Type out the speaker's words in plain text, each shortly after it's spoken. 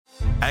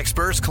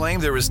Experts claim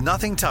there is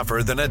nothing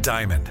tougher than a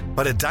diamond.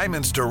 But at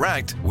Diamonds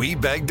Direct, we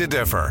beg to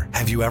differ.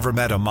 Have you ever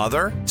met a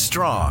mother?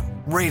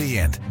 Strong,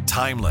 radiant,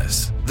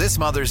 timeless. This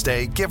Mother's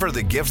Day, give her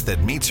the gift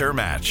that meets her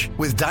match.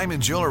 With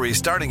diamond jewelry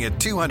starting at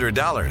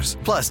 $200.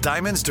 Plus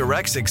Diamonds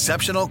Direct's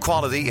exceptional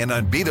quality and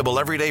unbeatable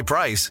everyday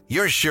price,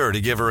 you're sure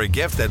to give her a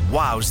gift that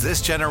wows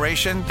this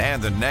generation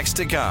and the next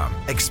to come.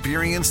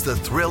 Experience the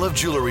thrill of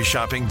jewelry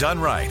shopping done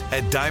right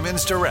at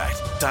Diamonds Direct.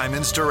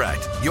 Diamonds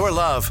Direct. Your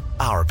love,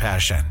 our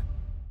passion.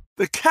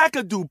 The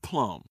Kakadu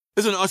plum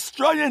is an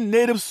Australian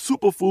native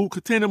superfood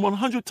containing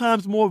 100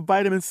 times more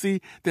vitamin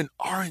C than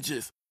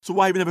oranges. So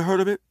why have you never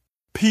heard of it?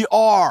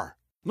 PR.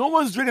 No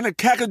one's drinking a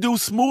Kakadu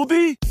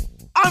smoothie?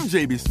 I'm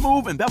JB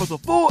Smoove, and that was a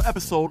full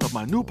episode of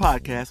my new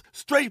podcast,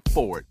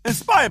 Straightforward,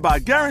 inspired by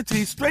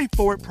guaranteed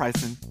straightforward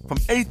pricing from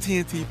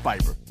AT&T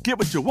Fiber. Get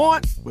what you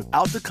want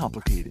without the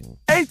complicated.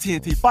 AT&T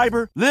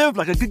Fiber, live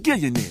like a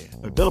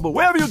gigillionaire. Available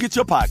wherever you get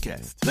your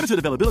podcasts. Limited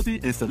availability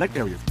in select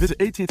areas.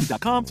 Visit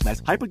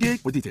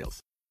AT&T.com/hypergig for details.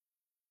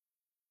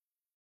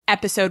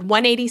 Episode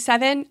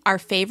 187, our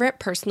favorite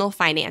personal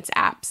finance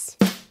apps.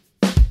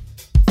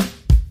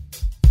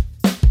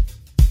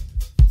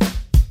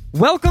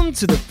 Welcome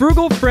to the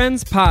Frugal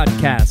Friends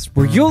Podcast,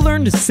 where you'll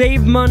learn to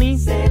save money,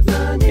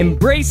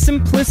 embrace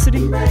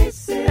simplicity,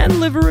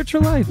 and live a richer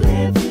life.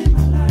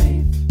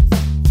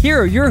 Here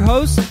are your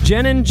hosts,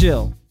 Jen and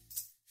Jill.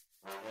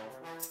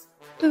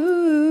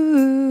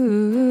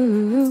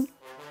 Ooh.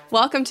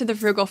 Welcome to the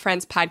Frugal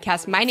Friends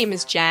Podcast. My name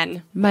is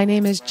Jen. My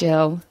name is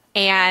Jill.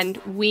 And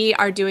we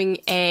are doing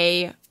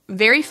a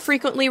very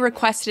frequently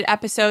requested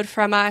episode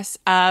from us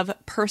of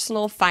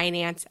personal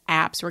finance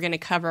apps. We're going to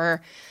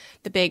cover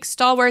the big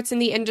stalwarts in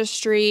the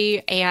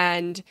industry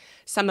and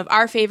some of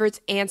our favorites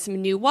and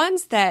some new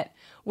ones that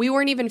we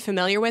weren't even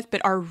familiar with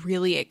but are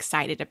really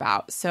excited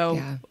about. So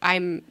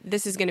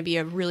this is going to be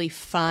a really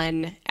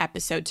fun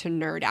episode to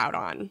nerd out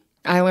on.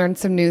 I learned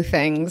some new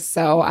things,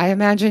 so I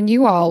imagine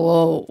you all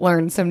will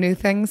learn some new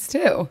things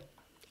too.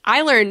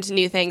 I learned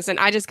new things, and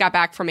I just got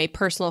back from a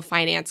personal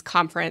finance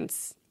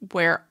conference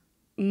where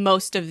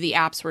most of the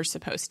apps were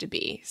supposed to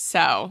be.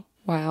 So,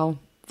 wow.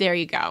 There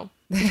you go.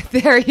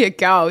 There you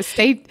go.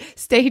 Stay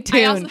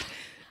tuned.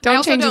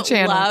 Don't change the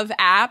channel. I love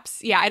apps.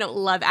 Yeah, I don't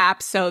love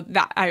apps, so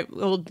that I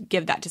will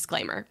give that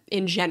disclaimer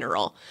in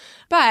general.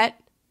 But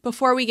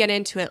before we get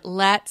into it,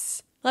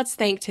 let's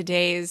thank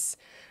today's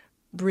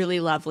really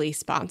lovely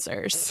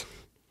sponsors.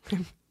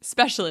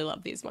 Especially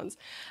love these ones.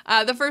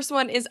 The first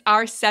one is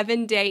our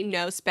 7-day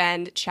no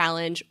spend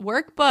challenge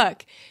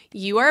workbook.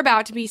 You are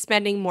about to be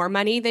spending more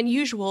money than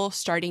usual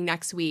starting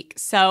next week.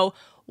 So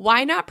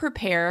why not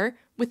prepare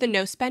with a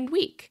no spend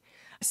week?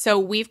 So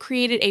we've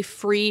created a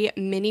free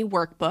mini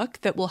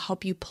workbook that will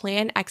help you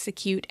plan,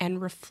 execute,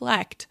 and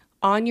reflect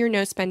on your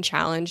no spend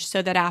challenge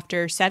so that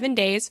after 7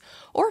 days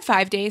or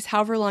 5 days,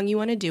 however long you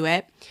want to do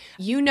it,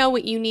 you know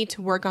what you need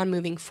to work on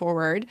moving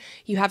forward.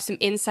 You have some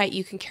insight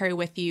you can carry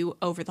with you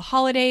over the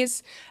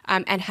holidays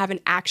and have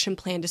an action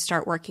plan to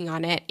start working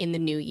on it in the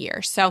new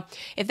year. So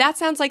if that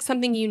sounds like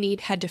something you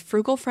need, head to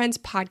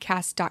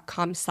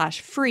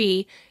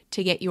frugalfriendspodcast.com/free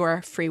to get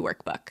your free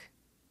workbook.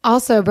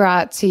 Also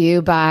brought to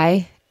you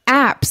by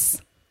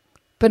apps,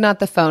 but not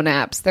the phone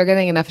apps. They're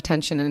getting enough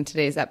attention in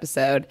today's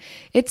episode.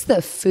 It's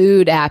the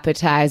food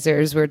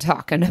appetizers we're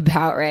talking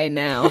about right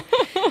now.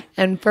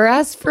 And for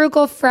us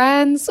frugal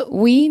friends,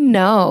 we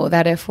know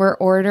that if we're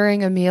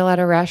ordering a meal at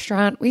a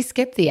restaurant, we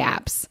skip the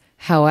apps.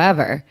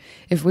 However,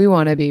 if we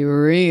want to be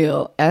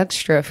real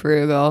extra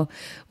frugal,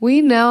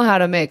 we know how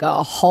to make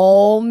a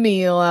whole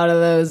meal out of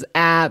those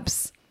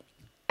apps.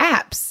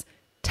 Apps,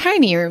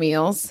 tinier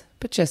meals,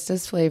 but just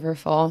as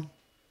flavorful.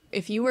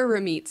 If you were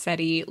Ramit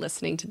Sethi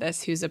listening to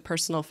this, who's a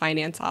personal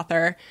finance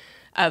author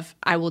of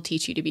I Will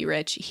Teach You to Be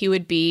Rich, he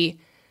would be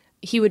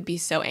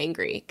so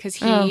angry because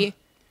he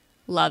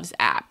loves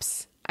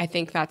apps. I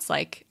think that's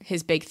like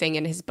his big thing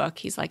in his book.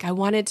 He's like, I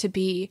wanted to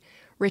be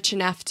rich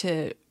enough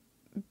to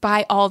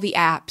buy all the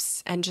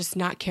apps and just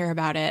not care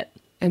about it.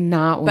 And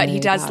not worry But he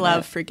does about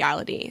love it.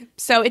 frugality.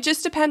 So it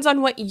just depends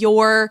on what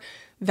your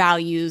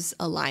values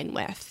align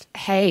with.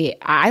 Hey,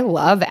 I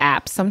love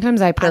apps.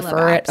 Sometimes I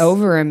prefer it apps.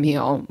 over a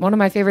meal. One of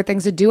my favorite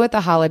things to do at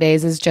the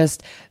holidays is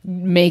just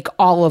make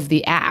all of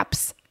the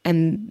apps.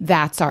 And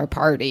that's our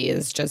party,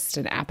 is just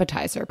an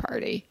appetizer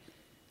party.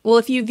 Well,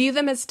 if you view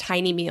them as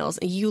tiny meals,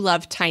 you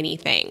love tiny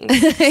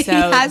things. So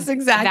yes,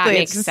 exactly. That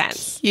makes it's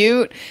sense.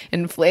 Cute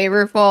and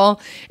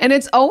flavorful. And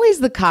it's always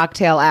the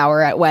cocktail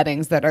hour at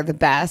weddings that are the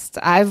best.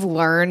 I've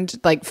learned,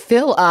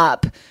 fill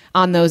up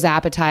on those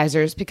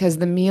appetizers because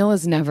the meal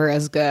is never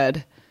as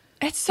good.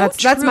 It's so true,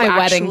 That's my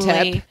actually. wedding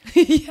tip.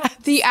 Yes.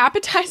 The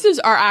appetizers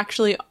are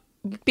actually,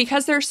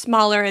 because they're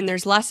smaller and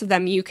there's less of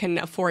them, you can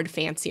afford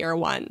fancier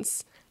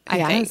ones,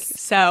 I think.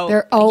 So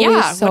they're always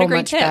what so a great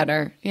much tip.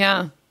 better.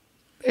 Yeah.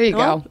 There you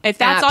Well, go. if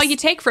that's Apps. all you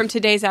take from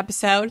today's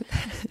episode,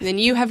 then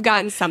you have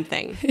gotten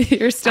something.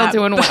 You're still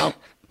doing well.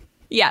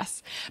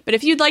 Yes. But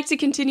if you'd like to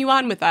continue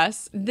on with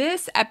us,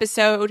 this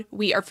episode,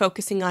 we are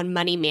focusing on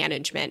money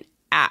management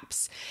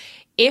apps.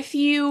 If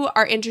you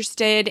are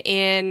interested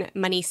in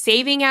money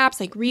saving apps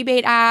like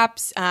rebate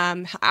apps,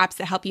 apps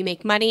that help you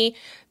make money,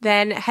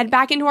 then head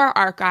back into our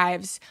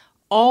archives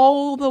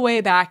all the way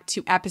back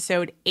to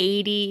episode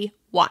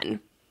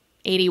 81.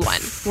 81.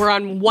 We're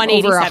on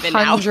 187 Over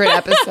now. 100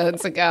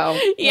 episodes ago.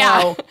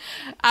 Yeah.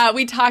 Wow.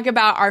 We talk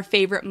about our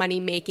favorite money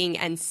making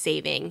and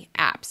saving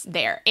apps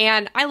there.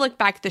 And I look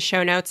back at the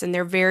show notes and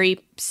they're very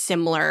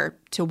similar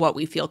to what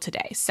we feel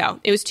today.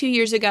 So it was 2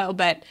 years ago,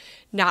 but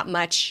not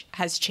much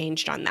has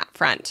changed on that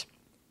front.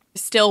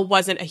 Still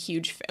wasn't a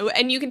huge,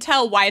 and you can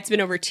tell why it's been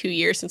over 2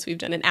 years since we've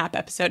done an app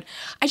episode.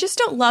 I just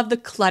don't love the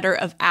clutter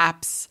of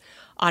apps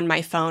on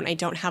my phone. I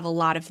don't have a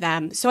lot of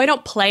them. So I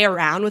don't play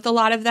around with a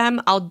lot of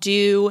them. I'll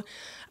do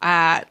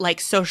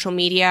like social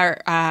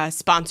media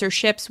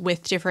sponsorships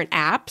with different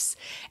apps.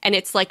 And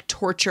it's like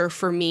torture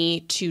for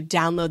me to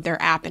download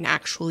their app and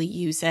actually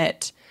use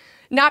it.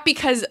 Not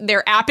because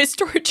their app is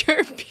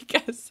torture,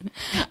 because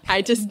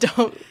I just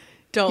don't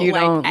you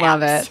like don't apps.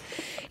 love it.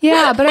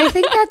 Yeah, but I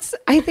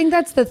think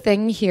that's the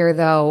thing here,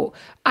 though.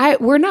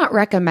 We're not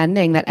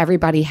recommending that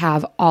everybody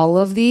have all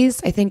of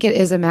these. I think it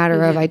is a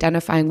matter of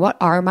identifying what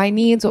are my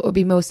needs, what would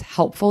be most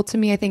helpful to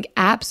me. I think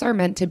apps are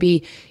meant to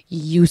be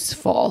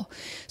useful.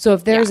 So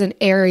if there's an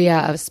area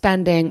of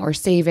spending or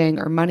saving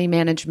or money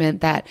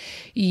management that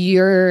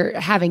you're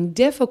having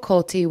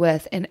difficulty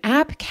with, an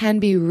app can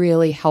be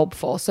really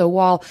helpful. So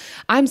while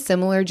I'm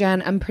similar,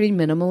 Jen, I'm pretty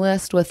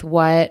minimalist with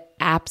what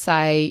apps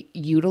I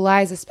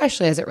utilize,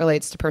 especially as it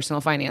relates to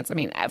personal finance. I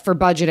mean, for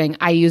budgeting,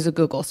 I use a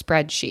Google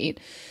spreadsheet.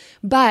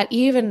 But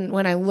even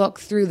when I look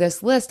through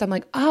this list, I'm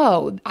like,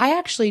 oh, I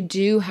actually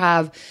do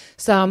have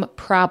some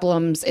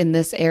problems in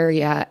this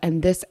area,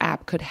 and this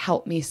app could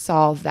help me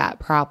solve that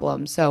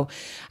problem. So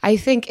I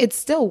think it's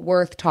still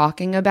worth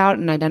talking about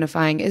and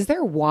identifying, is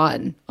there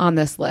one on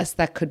this list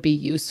that could be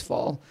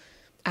useful?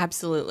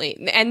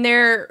 Absolutely. And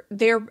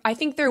I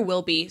think there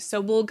will be. So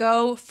we'll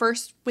go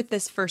first with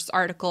this first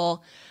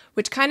article,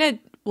 which kind of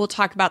we'll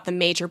talk about the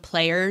major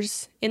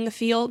players in the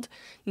field,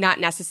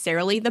 not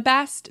necessarily the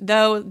best,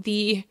 though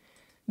the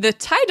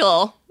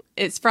title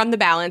is from The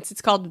Balance.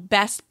 It's called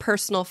Best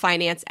Personal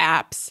Finance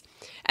Apps.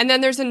 And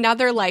then there's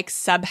another like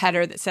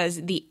subheader that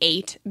says the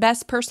 8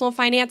 best personal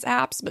finance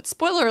apps. But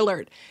spoiler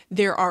alert,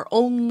 there are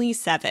only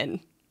 7.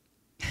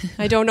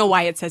 I don't know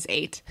why it says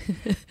 8.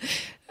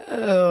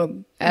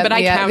 But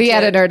I counted. The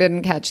editor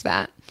didn't catch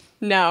that.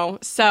 No.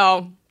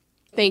 So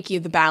thank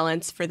you, The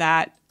Balance, for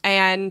that.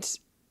 And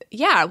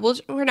yeah,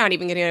 we're not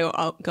even going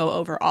to go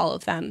over all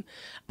of them.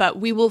 But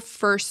we will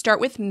first start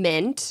with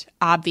Mint,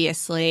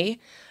 obviously.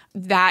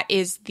 That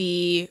is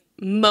the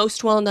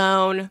most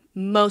well-known,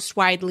 most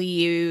widely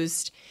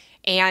used.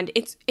 And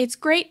it's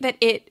great that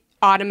it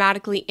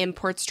automatically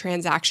imports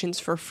transactions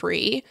for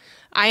free.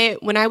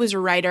 When I was a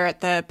writer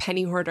at the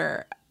Penny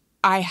Hoarder,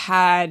 I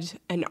had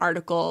an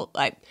article,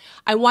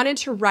 I wanted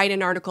to write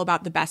an article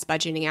about the best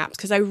budgeting apps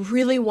because I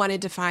really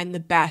wanted to find the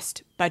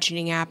best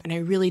budgeting app and I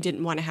really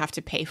didn't want to have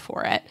to pay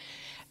for it.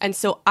 And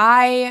so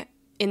I,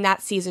 in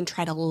that season,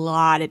 tried a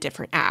lot of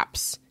different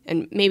apps.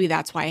 And maybe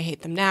that's why I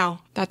hate them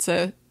now. That's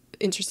a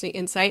interesting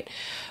insight.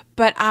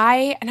 But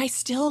I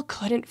still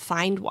couldn't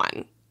find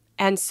one.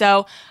 And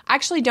so I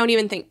actually don't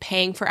even think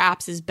paying for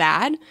apps is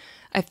bad.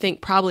 I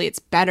think probably it's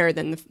better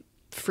than the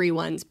free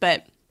ones.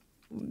 But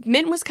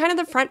Mint was kind of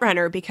the front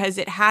runner because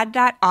it had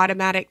that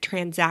automatic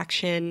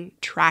transaction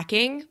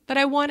tracking that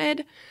I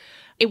wanted.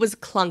 It was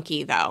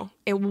clunky, though.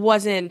 It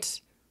wasn't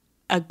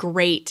a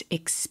great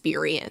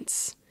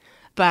experience.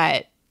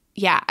 But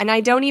yeah, and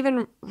I don't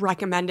even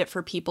recommend it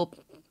for people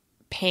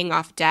paying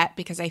off debt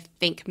because I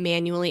think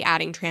manually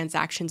adding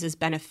transactions is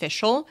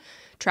beneficial.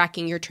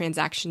 Tracking your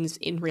transactions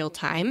in real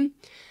time,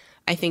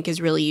 I think,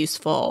 is really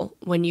useful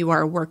when you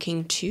are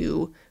working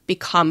to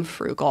become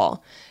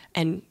frugal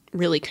and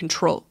really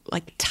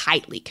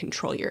tightly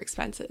control your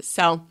expenses.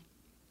 So,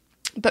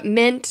 but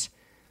Mint,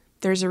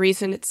 there's a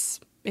reason it's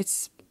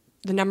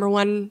the number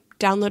one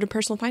downloaded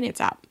personal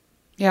finance app.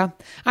 Yeah,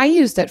 I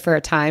used it for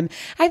a time.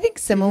 I think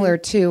similar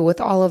to with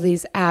all of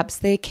these apps,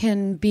 they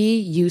can be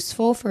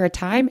useful for a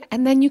time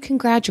and then you can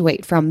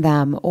graduate from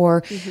them.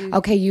 Or,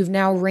 okay, you've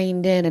now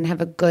reined in and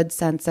have a good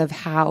sense of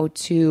how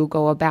to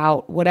go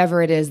about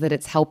whatever it is that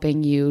it's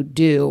helping you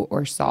do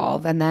or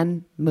solve, and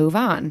then move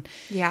on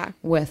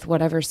with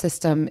whatever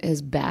system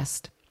is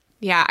best.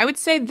 Yeah, I would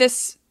say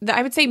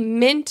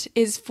Mint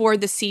is for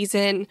the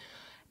season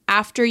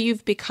after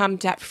you've become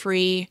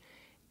debt-free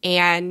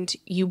and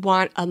you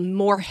want a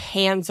more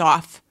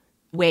hands-off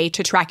way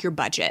to track your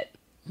budget.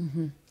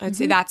 I'd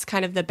say that's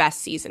kind of the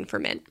best season for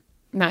Mint.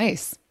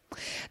 Nice.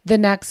 The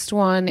next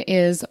one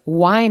is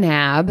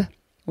YNAB,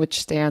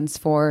 which stands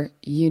for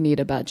You Need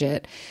a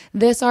Budget.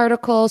 This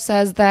article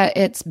says that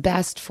it's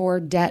best for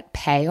debt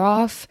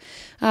payoff,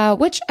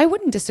 which I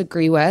wouldn't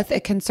disagree with.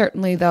 It can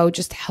certainly, though,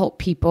 just help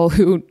people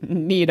who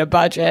need a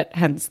budget,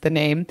 hence the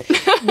name.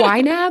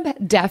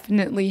 YNAB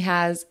definitely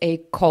has a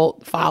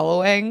cult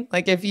following.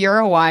 Like if you're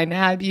a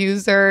YNAB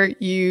user,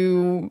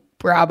 you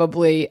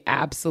probably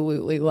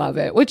absolutely love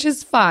it, which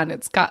is fun.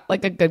 It's got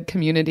like a good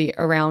community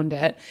around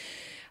it.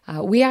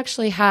 We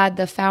actually had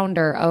the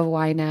founder of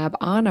YNAB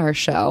on our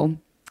show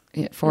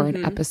for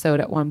an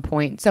episode at one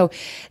point. So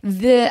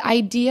the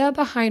idea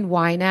behind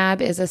YNAB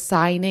is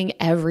assigning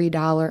every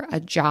dollar a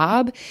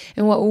job.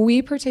 And what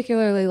we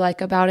particularly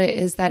like about it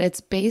is that it's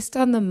based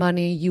on the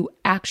money you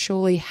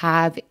actually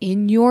have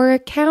in your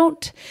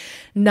account,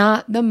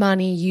 not the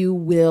money you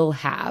will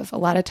have. A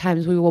lot of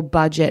times we will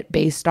budget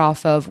based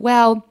off of,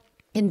 well,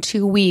 in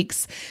 2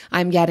 weeks,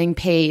 I'm getting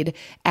paid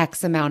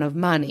X amount of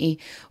money.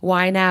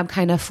 YNAB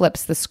kind of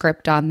flips the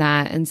script on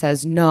that and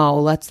says, no,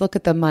 let's look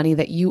at the money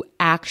that you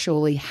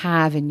actually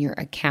have in your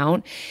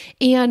account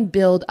and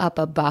build up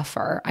a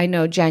buffer. I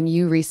know, Jen,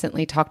 you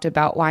recently talked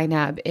about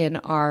YNAB in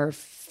our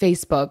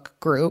Facebook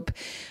group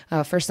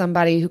for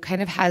somebody who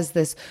kind of has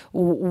this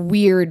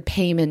weird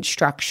payment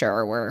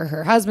structure where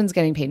her husband's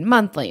getting paid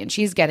monthly and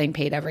she's getting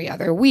paid every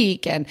other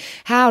week. And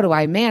how do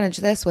I manage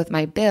this with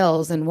my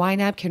bills? And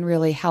YNAB can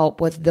really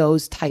help with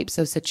those types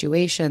of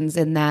situations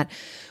in that,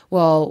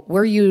 well,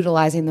 we're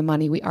utilizing the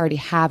money we already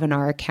have in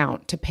our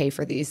account to pay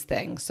for these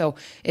things. So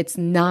it's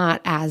not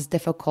as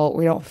difficult.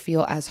 We don't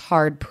feel as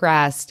hard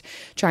pressed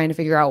trying to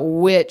figure out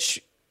which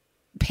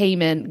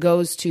payment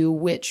goes to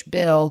which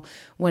bill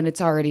when it's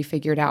already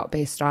figured out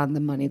based on the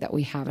money that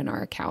we have in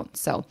our account.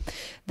 So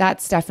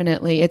that's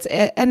definitely, it's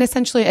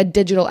essentially a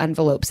digital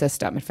envelope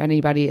system. If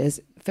anybody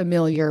is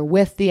familiar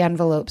with the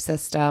envelope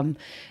system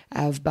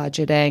of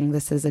budgeting,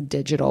 this is a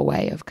digital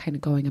way of kind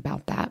of going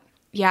about that.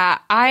 Yeah,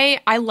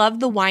 I love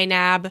the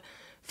YNAB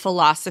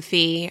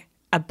philosophy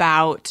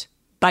about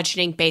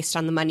budgeting based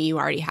on the money you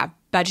already have,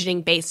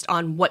 budgeting based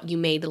on what you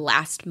made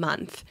last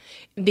month,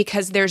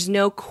 because there's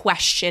no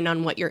question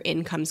on what your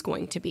income's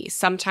going to be.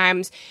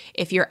 Sometimes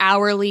if you're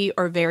hourly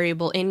or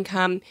variable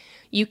income,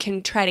 you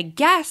can try to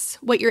guess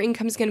what your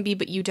income's going to be,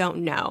 but you don't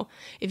know.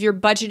 If you're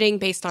budgeting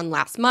based on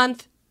last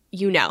month,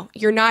 you know,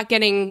 you're not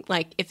getting,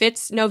 like, if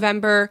it's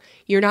November,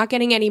 you're not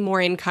getting any more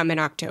income in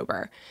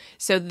October.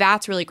 So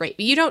that's really great.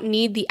 But you don't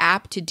need the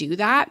app to do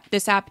that.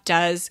 This app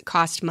does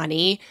cost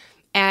money,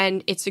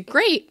 and it's a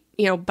great,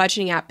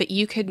 budgeting app, but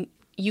you can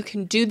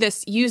do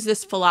this, use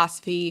this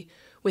philosophy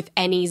with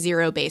any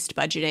zero-based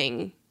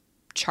budgeting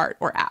chart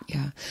or app.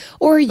 Yeah.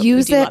 Or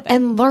use it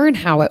and learn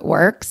how it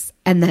works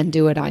and then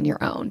do it on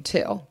your own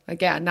too.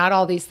 Again, not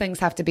all these things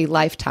have to be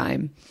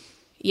lifetime.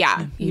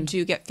 Yeah, you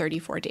do get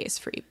 34 days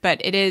free,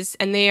 but it is,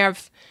 and they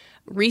have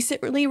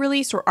recently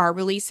released or are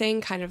releasing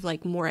kind of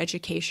like more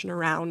education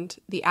around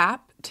the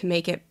app to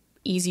make it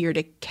easier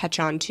to catch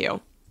on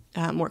to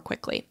more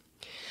quickly.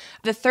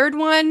 The third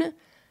one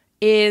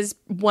is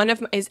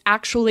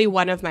actually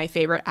one of my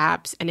favorite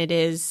apps, and it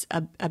is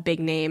a big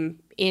name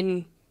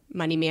in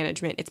money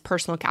management. It's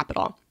Personal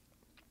Capital.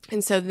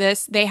 And so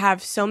they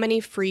have so many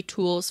free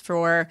tools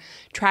for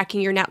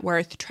tracking your net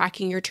worth,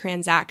 tracking your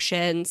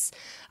transactions,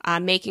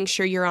 making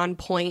sure you're on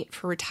point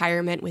for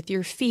retirement with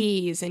your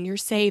fees and your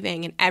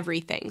saving and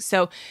everything.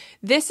 So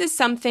this is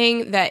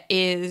something that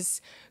it's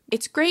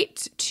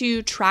great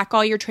to track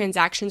all your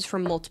transactions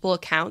from multiple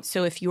accounts.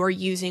 So if you're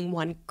using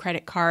one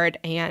credit card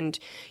and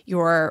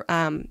your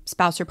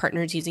spouse or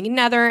partner is using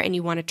another, and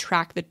you want to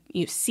track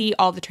you see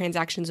all the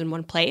transactions in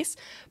one place,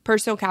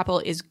 Personal Capital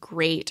is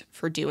great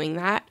for doing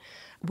that.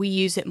 We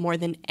use it more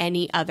than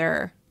any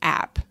other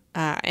app,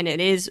 and it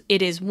is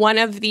one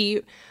of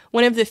the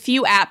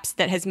few apps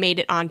that has made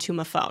it onto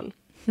my phone.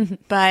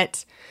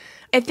 But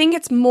I think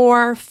it's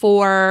more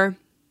for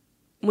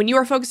when you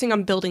are focusing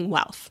on building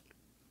wealth.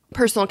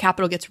 Personal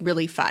Capital gets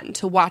really fun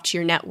to watch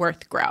your net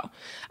worth grow.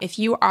 If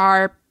you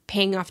are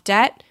paying off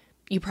debt,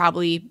 you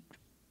probably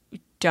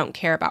don't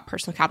care about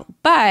Personal Capital,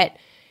 but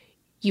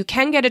you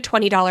can get a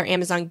 $20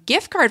 Amazon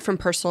gift card from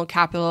Personal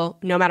Capital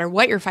no matter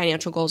what your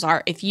financial goals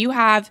are. If you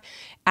have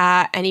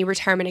any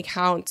retirement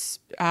accounts,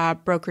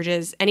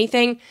 brokerages,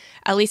 anything,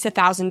 at least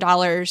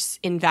 $1,000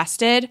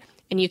 invested,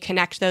 and you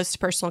connect those to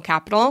Personal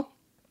Capital,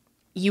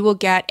 you will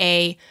get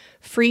a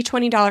free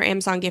 $20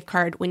 Amazon gift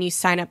card when you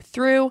sign up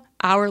through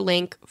our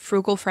link,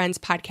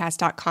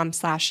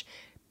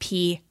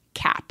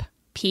 frugalfriendspodcast.com/PCAP,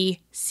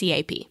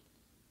 PCAP.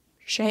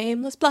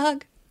 Shameless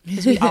plug,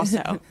 because we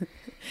also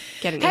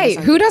get an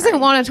Amazon who gift doesn't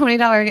card. want a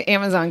 $20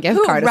 Amazon gift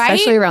card, right?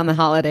 especially around the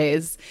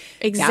holidays?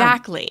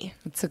 Exactly.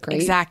 It's a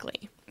great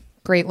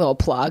little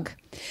plug.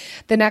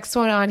 The next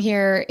one on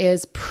here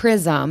is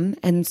Prism.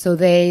 And so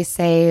they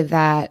say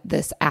that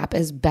this app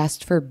is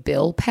best for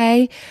bill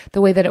pay.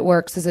 The way that it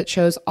works is it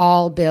shows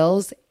all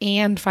bills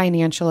and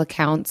financial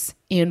accounts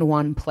in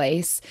one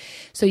place.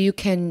 So you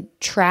can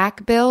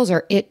track bills,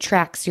 or it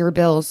tracks your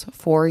bills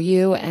for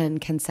you and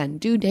can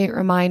send due date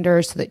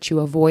reminders so that you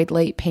avoid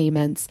late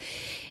payments.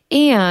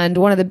 And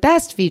one of the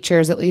best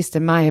features, at least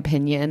in my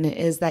opinion,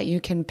 is that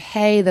you can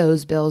pay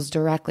those bills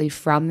directly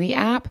from the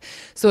app.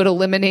 So it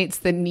eliminates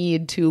the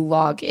need to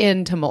log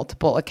into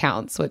multiple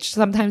accounts, which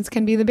sometimes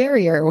can be the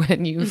barrier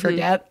when you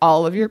forget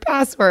all of your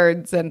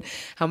passwords and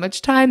how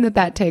much time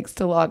that takes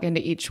to log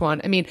into each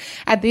one. I mean,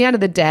 at the end of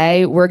the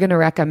day, we're going to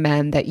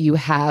recommend that you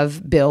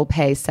have bill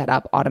pay set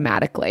up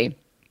automatically.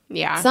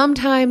 Yeah.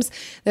 Sometimes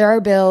there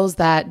are bills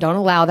that don't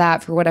allow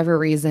that for whatever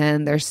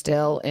reason. They're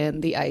still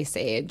in the ice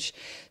age.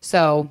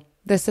 So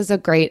this is a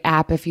great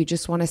app if you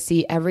just want to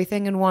see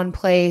everything in one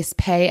place,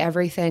 pay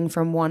everything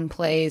from one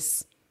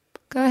place.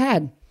 Go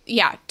ahead.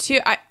 Yeah.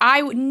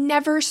 I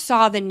never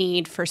saw the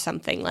need for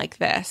something like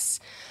this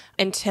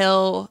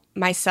until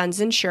my son's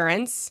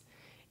insurance.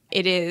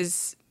 It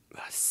is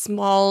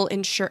small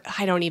insurance.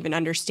 I don't even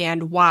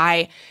understand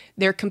why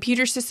their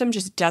computer system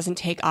just doesn't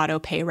take auto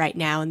pay right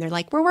now. And they're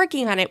like, we're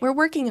working on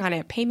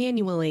it, pay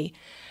manually.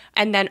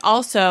 And then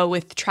also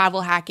with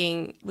travel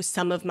hacking, with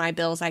some of my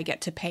bills, I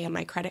get to pay on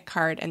my credit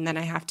card. And then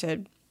I have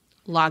to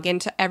log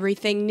into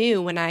everything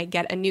new when I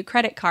get a new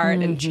credit card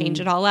and change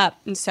it all up.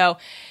 And so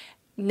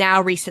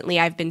now recently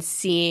I've been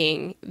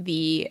seeing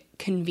the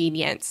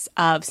convenience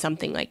of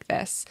something like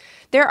this.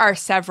 There are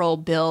several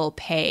bill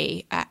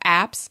pay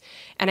apps,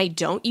 and I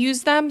don't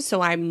use them,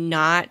 so I'm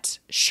not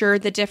sure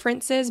the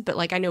differences, but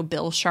like I know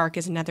Bill Shark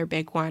is another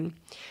big one.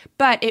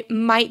 But it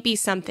might be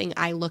something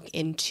I look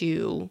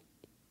into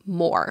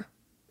more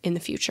in the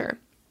future.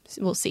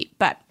 So we'll see.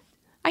 But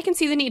I can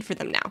see the need for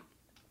them now.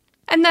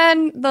 And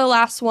then the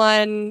last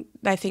one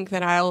I think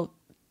that I'll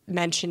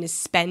mention is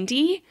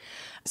Spendy.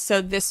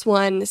 So this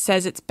one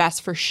says it's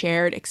best for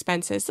shared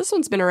expenses. This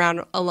one's been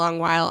around a long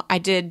while. I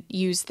did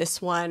use this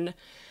one.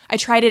 I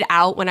tried it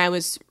out when I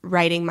was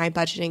writing my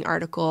budgeting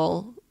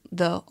article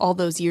all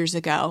those years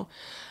ago.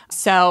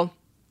 So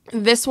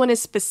this one is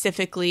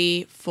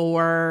specifically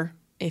for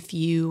if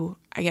you,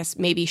 I guess,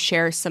 maybe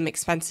share some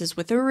expenses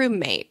with a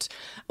roommate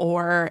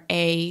or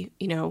a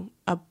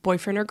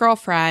boyfriend or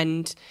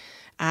girlfriend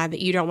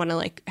that you don't want to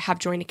like have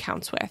joint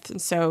accounts with.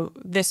 And so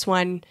this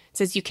one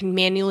says you can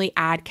manually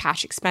add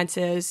cash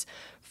expenses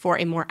for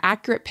a more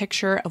accurate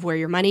picture of where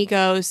your money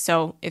goes.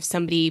 So if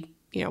somebody,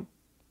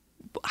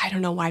 I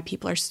don't know why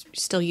people are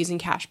still using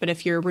cash, but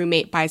if your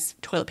roommate buys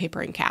toilet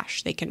paper in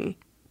cash, they can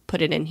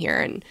put it in here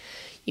and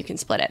you can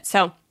split it.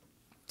 So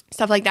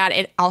stuff like that.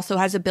 It also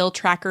has a bill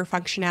tracker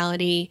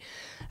functionality.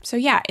 So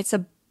yeah,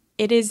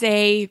 it is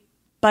a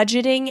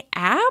budgeting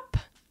app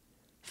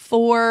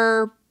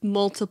for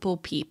multiple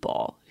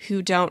people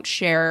who don't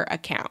share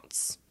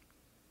accounts.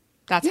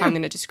 That's how I'm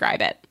going to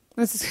describe it.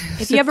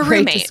 If you have a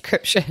roommate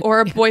or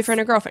a boyfriend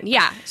or girlfriend.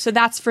 Yeah. So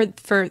that's for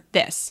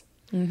this.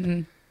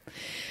 Mm-hmm.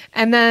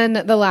 And then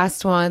the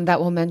last one that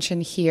we'll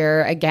mention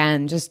here,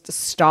 again, just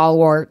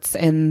stalwarts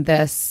in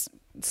this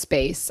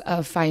space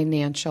of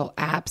financial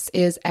apps,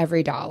 is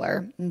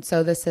EveryDollar. And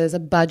so this is a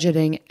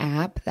budgeting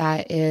app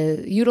that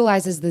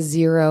utilizes the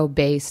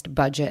zero-based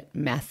budget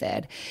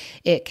method.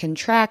 It can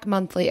track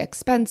monthly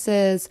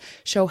expenses,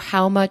 show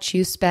how much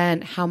you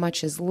spent, how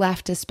much is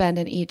left to spend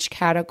in each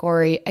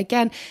category.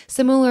 Again,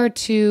 similar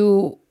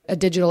to a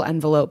digital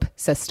envelope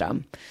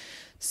system.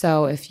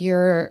 So if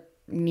you're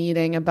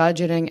needing a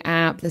budgeting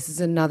app, this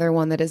is another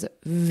one that is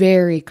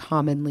very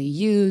commonly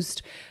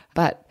used.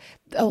 But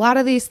a lot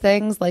of these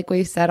things, like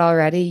we said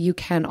already, you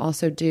can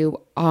also do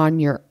on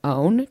your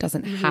own. It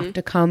doesn't have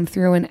to come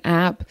through an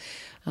app,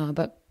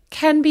 but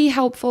can be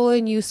helpful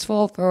and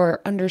useful for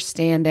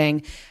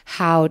understanding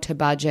how to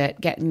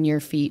budget, getting your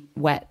feet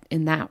wet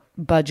in that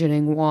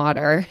budgeting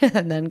water,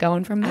 and then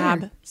going from there.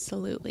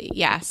 Absolutely.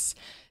 Yes.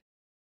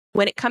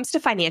 When it comes to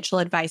financial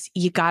advice,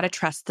 you got to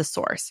trust the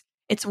source.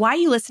 It's why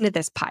you listen to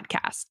this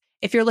podcast.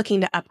 If you're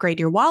looking to upgrade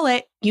your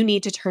wallet, you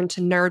need to turn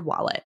to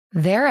NerdWallet.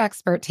 Their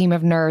expert team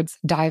of nerds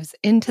dives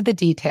into the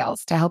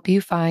details to help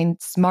you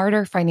find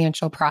smarter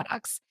financial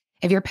products.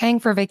 If you're paying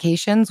for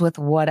vacations with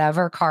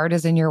whatever card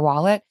is in your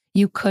wallet,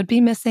 you could be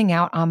missing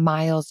out on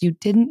miles you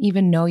didn't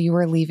even know you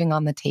were leaving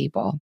on the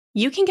table.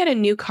 You can get a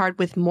new card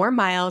with more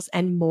miles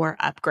and more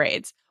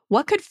upgrades.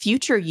 What could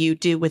future you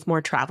do with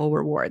more travel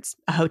rewards?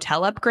 A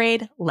hotel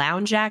upgrade,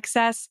 lounge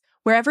access?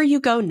 Wherever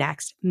you go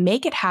next,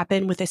 make it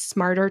happen with a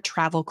smarter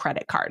travel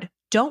credit card.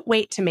 Don't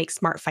wait to make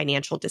smart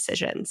financial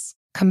decisions.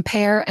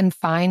 Compare and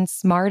find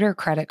smarter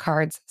credit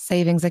cards,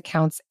 savings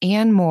accounts,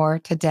 and more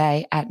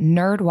today at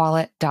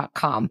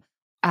nerdwallet.com.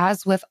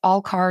 As with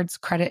all cards,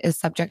 credit is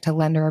subject to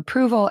lender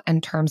approval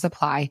and terms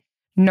apply.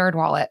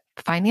 NerdWallet.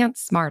 Finance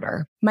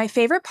smarter. My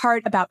favorite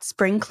part about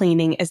spring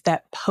cleaning is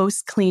that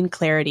post-clean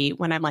clarity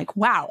when I'm like,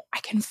 wow, I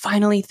can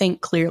finally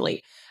think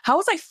clearly. How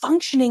was I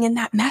functioning in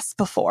that mess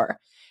before?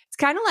 It's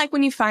kind of like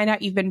when you find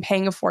out you've been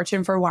paying a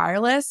fortune for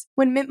wireless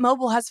when Mint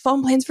Mobile has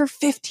phone plans for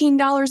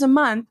 $15 a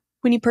month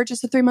when you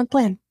purchase a 3-month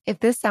plan. If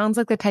this sounds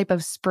like the type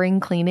of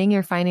spring cleaning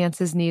your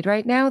finances need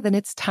right now, then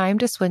it's time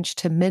to switch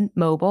to Mint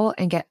Mobile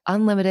and get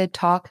unlimited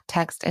talk,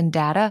 text, and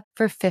data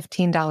for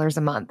 $15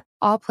 a month.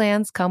 All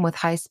plans come with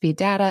high-speed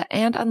data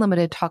and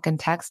unlimited talk and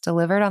text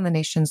delivered on the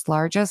nation's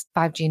largest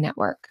 5G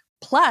network.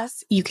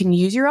 Plus, you can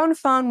use your own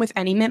phone with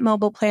any Mint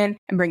Mobile plan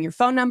and bring your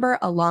phone number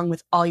along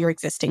with all your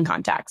existing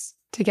contacts.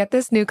 To get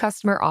this new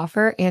customer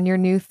offer and your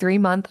new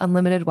 3-month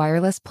unlimited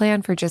wireless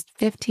plan for just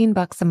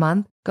 $15 a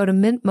month, go to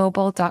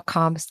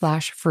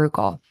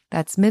mintmobile.com/frugal.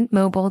 That's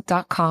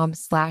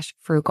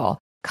mintmobile.com/frugal.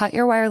 Cut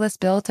your wireless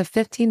bill to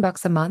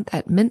 $15 a month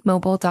at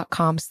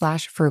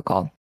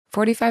mintmobile.com/frugal.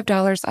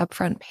 $45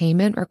 upfront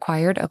payment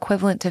required,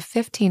 equivalent to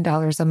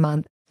 $15 a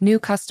month. New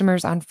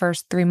customers on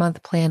first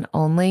 3-month plan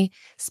only.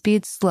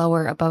 Speed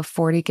slower above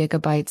 40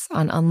 gigabytes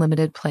on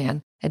unlimited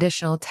plan.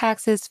 Additional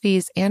taxes,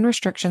 fees, and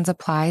restrictions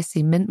apply.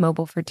 See Mint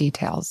Mobile for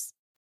details.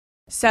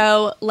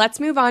 So let's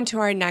move on to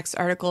our next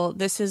article.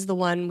 This is the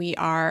one we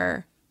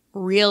are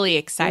really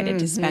excited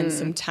to spend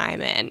some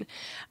time in.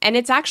 And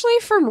it's actually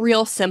from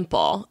Real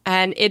Simple,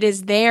 and it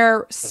is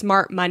their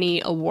Smart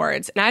Money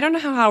Awards. And I don't know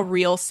how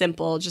Real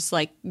Simple just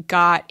like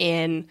got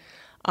in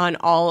on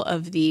all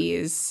of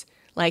these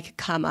like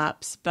come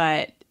ups,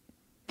 but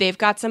they've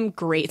got some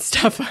great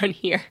stuff on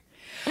here.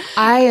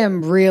 I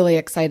am really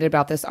excited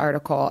about this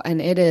article,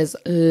 and it is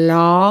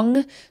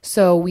long,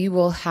 so we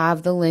will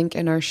have the link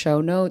in our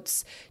show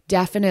notes.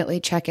 Definitely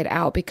check it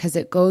out because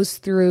it goes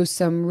through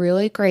some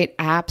really great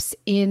apps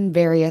in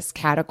various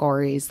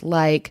categories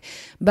like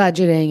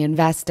budgeting,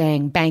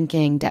 investing,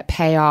 banking, debt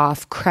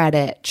payoff,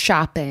 credit,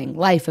 shopping,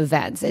 life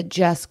events. It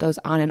just goes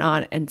on.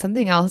 And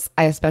something else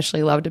I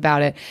especially loved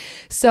about it,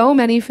 so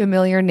many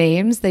familiar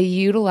names. They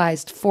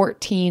utilized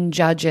 14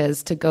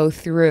 judges to go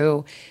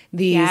through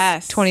these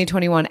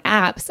 2021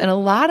 apps. And a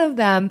lot of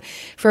them,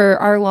 for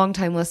our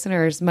longtime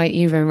listeners, might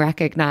even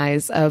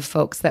recognize of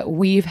folks that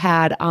we've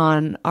had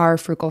on our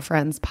Frugal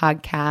Friends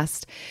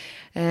podcast.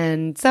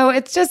 And so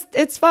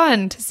it's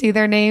fun to see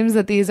their names,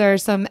 that these are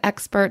some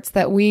experts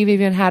that we've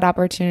even had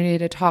opportunity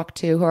to talk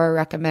to who are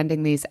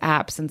recommending these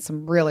apps, and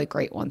some really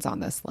great ones on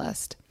this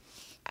list.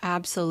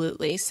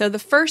 Absolutely. So the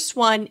first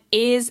one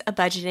is a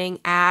budgeting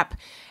app,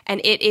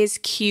 and it is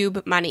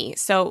Cube Money.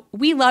 So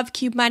we love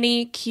Cube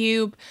Money.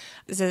 Cube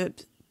is a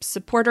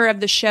supporter of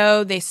the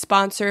show. They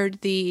sponsored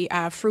the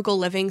Frugal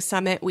Living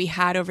Summit we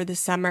had over the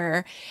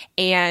summer,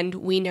 and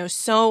we know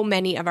so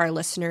many of our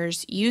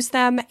listeners use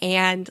them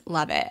and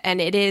love it. And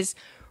it is,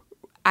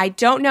 I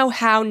don't know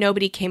how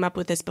nobody came up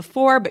with this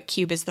before, but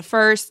Cube is the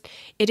first.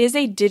 It is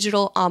a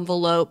digital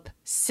envelope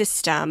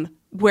system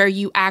where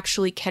you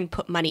actually can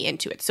put money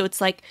into it. So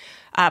it's like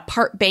a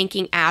part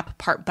banking app,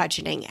 part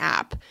budgeting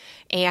app.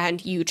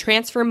 And you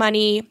transfer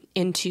money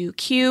into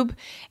Cube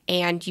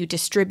and you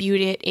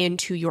distribute it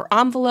into your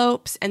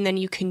envelopes. And then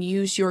you can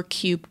use your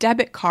Cube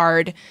debit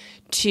card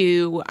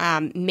to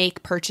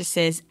make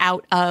purchases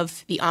out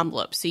of the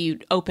envelope. So you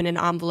open an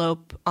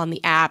envelope on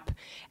the app,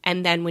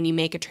 and then when you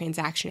make a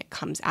transaction, it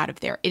comes out of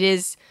there. It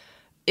is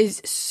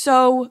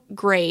so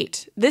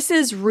great. This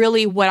is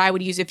really what I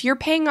would use. If you're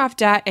paying off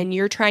debt and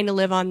you're trying to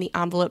live on the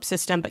envelope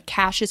system, but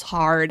cash is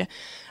hard,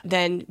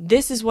 then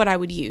this is what I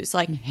would use.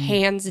 Like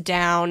hands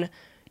down,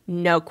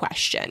 no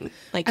question.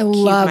 Like I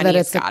love that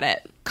it's got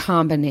it.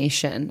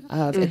 Combination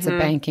of it's a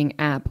banking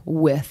app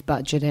with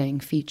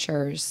budgeting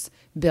features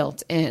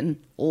built in.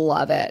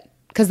 Love it.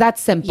 Because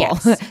that's simple.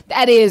 Yes.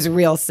 That is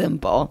real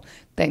simple.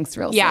 Thanks,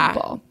 Real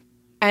Simple.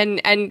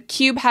 And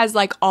Cube has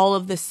like all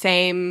of the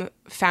same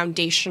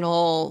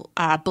foundational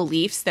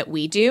beliefs that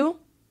we do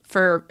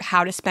for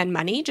how to spend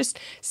money, just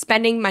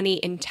spending money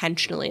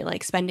intentionally.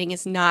 Like spending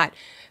is not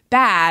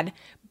bad,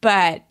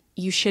 but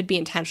you should be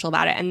intentional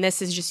about it. And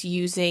this is just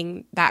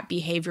using that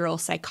behavioral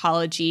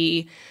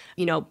psychology,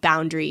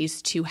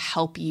 boundaries to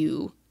help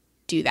you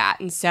do that.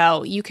 And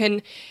so you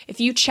can,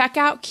 if you check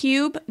out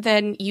Cube,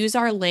 then use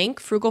our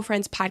link,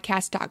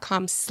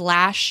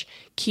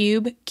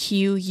 frugalfriendspodcast.com/Cube,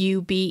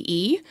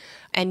 QUBE,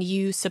 and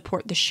you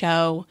support the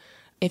show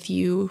if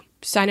you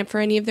sign up for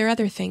any of their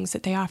other things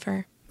that they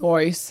offer.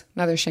 Voice,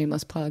 another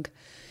shameless plug.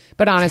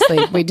 But honestly,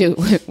 we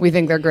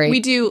think they're great. We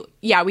do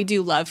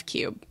love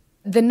Cube.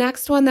 The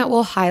next one that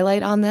we'll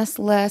highlight on this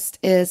list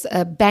is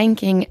a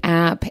banking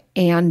app,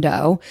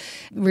 Ando.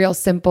 Real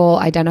Simple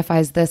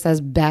identifies this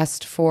as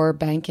best for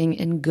banking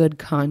in good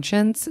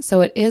conscience. So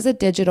it is a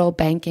digital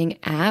banking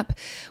app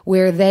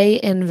where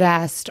they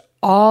invest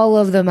all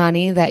of the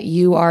money that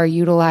you are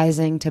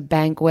utilizing to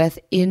bank with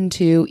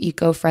into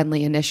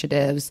eco-friendly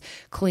initiatives,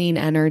 clean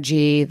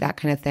energy, that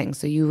kind of thing.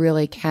 So you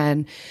really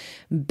can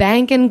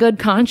bank in good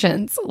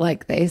conscience,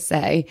 like they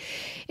say.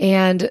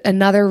 And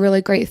another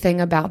really great thing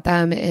about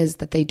them is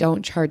that they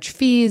don't charge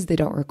fees. They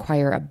don't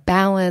require a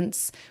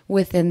balance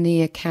within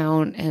the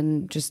account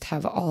and just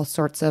have all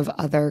sorts of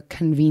other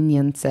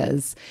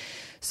conveniences.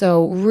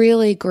 So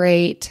really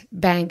great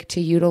bank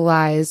to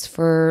utilize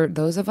for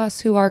those of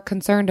us who are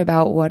concerned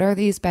about what are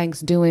these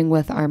banks doing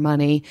with our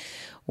money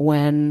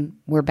when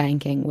we're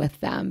banking with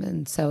them.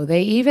 And so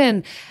they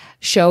even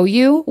show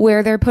you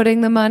where they're putting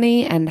the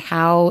money and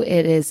how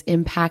it is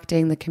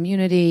impacting the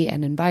community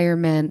and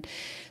environment.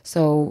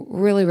 So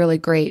really, really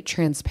great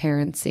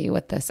transparency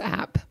with this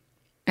app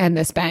and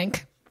this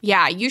bank.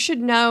 Yeah, you should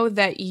know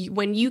that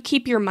when you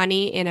keep your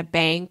money in a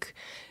bank,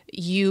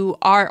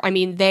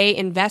 they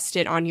invest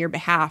it on your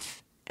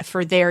behalf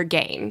for their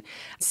gain.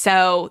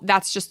 So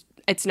that's just,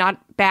 it's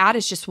not bad.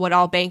 It's just what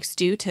all banks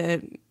do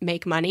to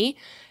make money.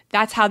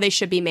 That's how they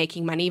should be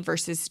making money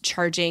versus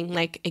charging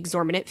like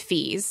exorbitant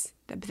fees.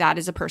 That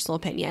is a personal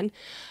opinion.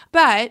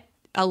 But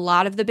a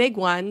lot of the big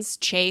ones,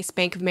 Chase,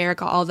 Bank of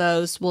America, all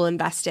those will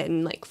invest it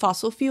in like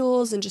fossil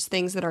fuels and just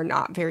things that are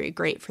not very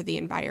great for the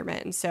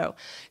environment. And so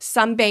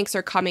some banks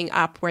are coming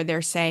up where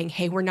they're saying,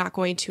 hey, we're not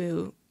going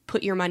to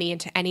put your money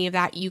into any of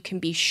that, you can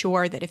be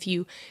sure that if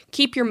you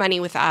keep your money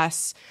with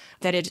us,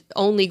 that it's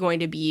only going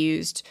to be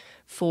used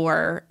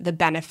for the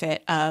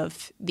benefit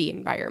of the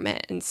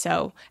environment. And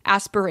so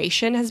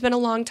Aspiration has been a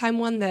long time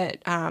one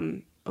that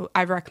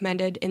I've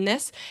recommended in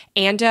this.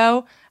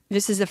 Ando,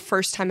 this is the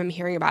first time I'm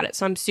hearing about it.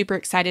 So I'm super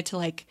excited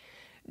to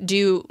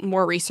do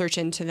more research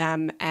into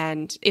them.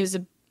 And it was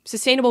a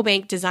sustainable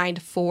bank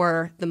designed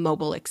for the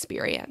mobile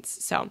experience.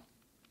 So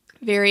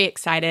very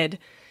excited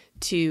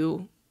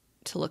to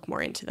look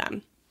more into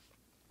them.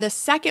 The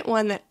second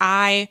one that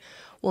I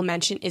will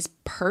mention is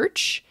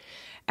Perch.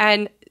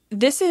 And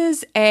this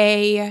is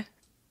a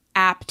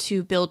app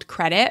to build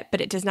credit,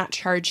 but it does not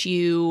charge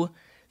you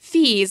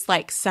fees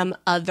like some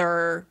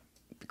other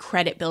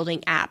credit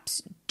building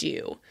apps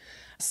do.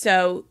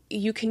 So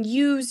you can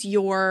use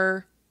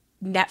your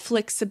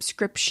Netflix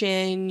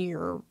subscription,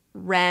 your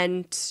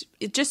rent,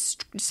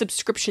 just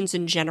subscriptions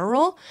in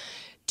general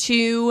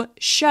to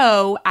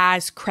show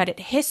as credit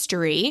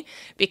history,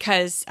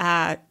 because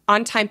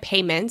on-time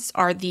payments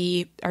are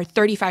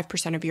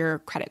 35% of your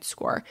credit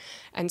score.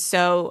 And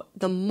so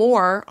the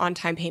more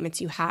on-time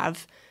payments you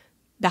have,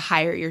 the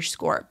higher your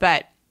score.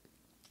 But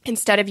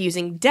instead of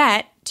using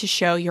debt to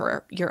show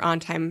your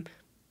on-time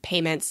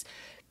payments,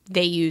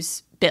 they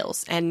use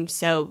bills. And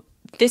so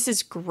this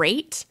is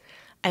great.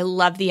 I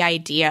love the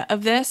idea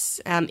of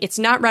this. It's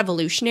not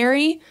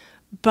revolutionary,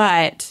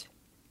 but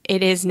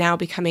it is now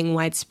becoming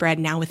widespread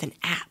now with an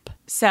app.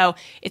 So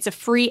it's a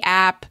free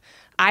app.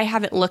 I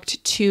haven't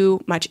looked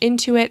too much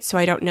into it, so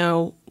I don't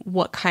know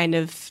what kind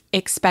of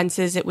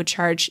expenses it would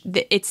charge.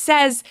 It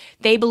says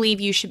we believe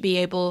you should be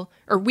able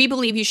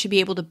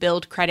to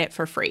build credit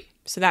for free.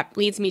 So that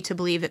leads me to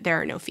believe that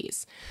there are no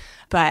fees.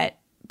 But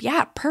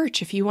yeah,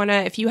 Perch, if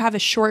you have a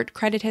short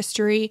credit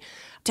history,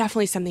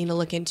 definitely something to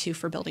look into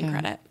for building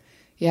credit.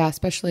 Yeah,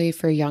 especially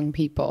for young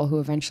people who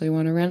eventually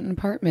want to rent an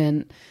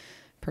apartment,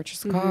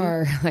 purchase a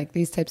car, like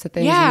these types of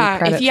things.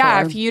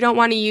 Yeah, if you don't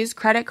want to use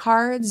credit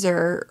cards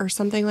or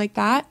something like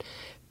that,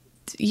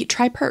 you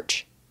try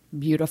Perch.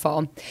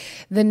 Beautiful.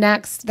 The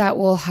next that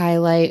we'll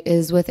highlight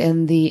is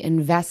within the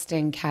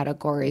investing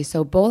category.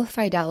 So both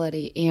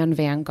Fidelity and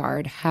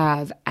Vanguard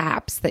have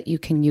apps that you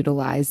can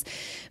utilize.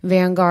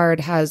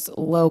 Vanguard has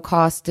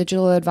low-cost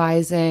digital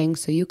advising,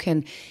 so you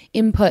can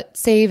input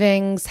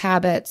savings,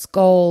 habits,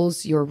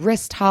 goals, your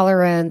risk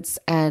tolerance,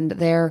 and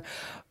their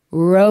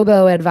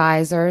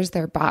robo-advisors,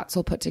 their bots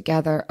will put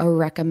together a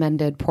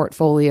recommended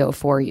portfolio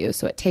for you.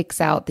 So it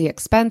takes out the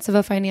expense of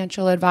a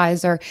financial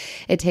advisor.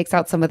 It takes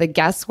out some of the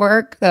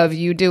guesswork of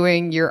you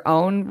doing your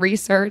own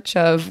research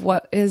of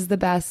what is the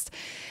best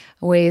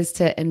ways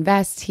to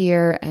invest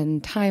here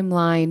and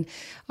timeline.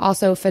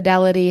 Also,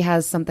 Fidelity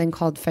has something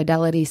called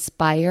Fidelity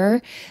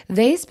Spire.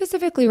 They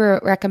specifically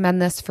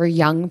recommend this for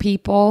young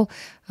people.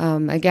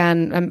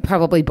 Again,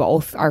 probably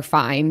both are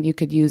fine. You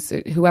could use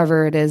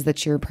whoever it is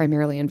that you're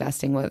primarily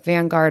investing with,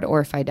 Vanguard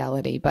or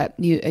Fidelity. But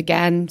you,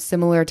 again,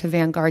 similar to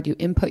Vanguard, you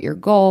input your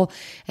goal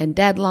and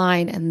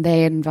deadline, and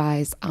they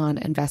advise on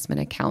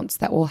investment accounts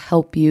that will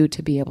help you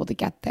to be able to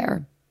get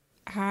there.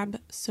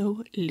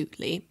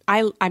 Absolutely.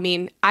 I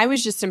mean, I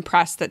was just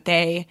impressed that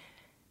they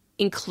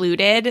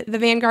included the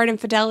Vanguard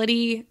and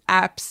Fidelity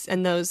apps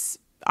and those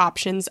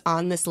options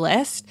on this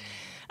list.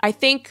 I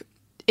think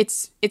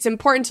it's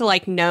important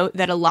to note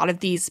that a lot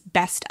of these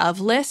best of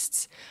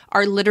lists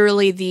are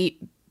literally the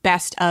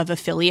best of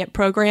affiliate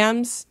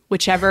programs,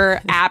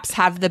 whichever apps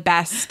have the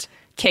best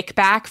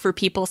kickback for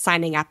people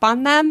signing up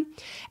on them.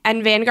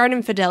 And Vanguard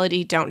and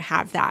Fidelity don't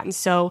have that. And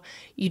so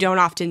you don't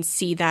often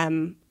see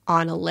them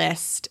on a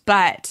list,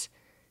 but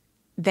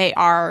they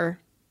are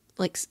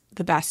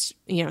the best,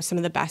 some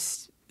of the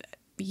best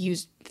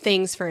used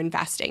things for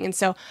investing. And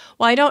so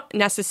while I don't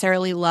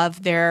necessarily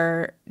love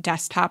their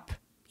desktop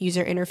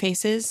user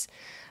interfaces,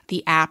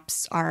 the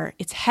apps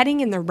it's heading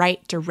in the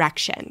right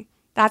direction.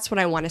 That's what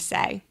I want to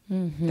say.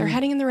 Mm-hmm. They're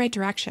heading in the right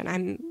direction.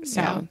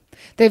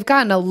 They've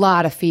gotten a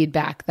lot of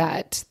feedback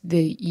that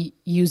the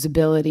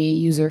usability,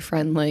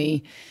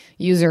 user-friendly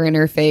user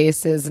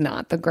interface is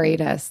not the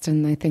greatest.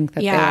 And I think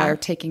that they are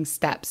taking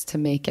steps to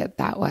make it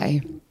that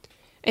way.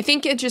 I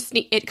think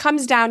it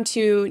comes down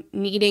to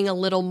needing a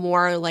little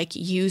more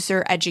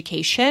user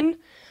education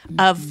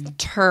of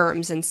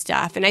terms and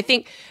stuff. And I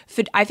think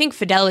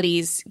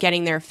Fidelity's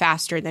getting there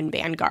faster than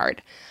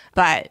Vanguard,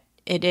 but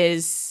it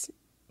is,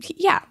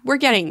 we're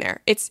getting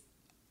there.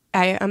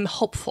 I am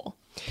hopeful.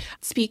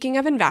 Speaking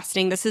of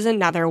investing, this is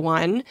another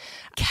one.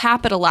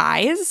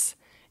 Capitalize.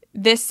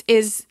 This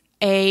is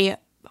a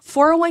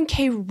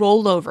 401k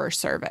rollover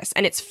service,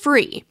 and it's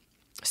free.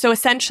 So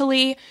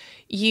essentially,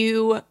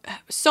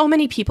 so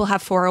many people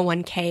have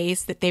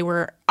 401ks that they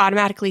were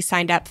automatically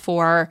signed up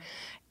for,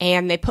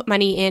 and they put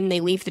money in, they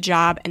leave the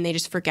job, and they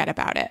just forget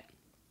about it.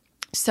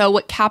 So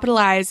what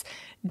Capitalize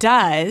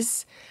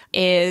does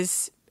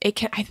is I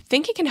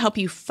think it can help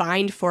you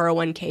find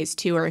 401ks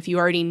too, or if you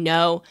already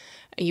know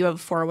you have a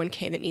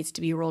 401k that needs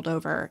to be rolled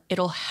over,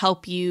 it'll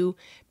help you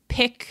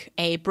pick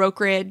a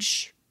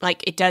brokerage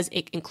Like it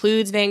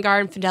includes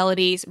Vanguard and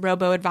Fidelity's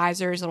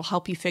robo-advisors. It'll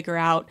help you figure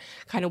out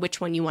kind of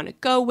which one you want to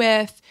go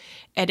with.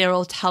 And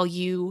it'll tell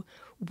you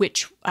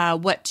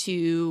what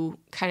to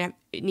kind of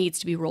it needs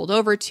to be rolled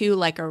over to,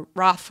 like a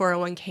Roth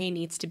 401k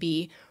needs to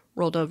be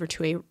rolled over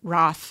to a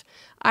Roth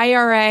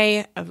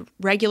IRA, a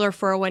regular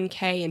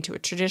 401k into a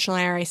traditional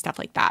IRA, stuff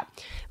like that.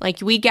 Like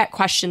we get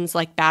questions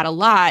like that a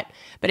lot,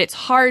 but it's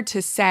hard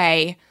to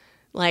say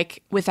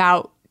like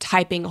without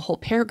typing a whole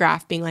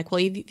paragraph being like, well,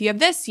 if you have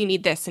this, you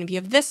need this. And if you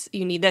have this,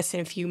 you need this.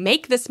 And if you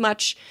make this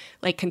much,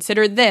 like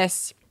consider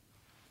this.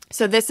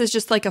 So this is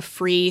just like a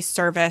free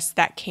service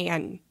that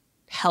can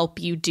help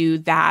you do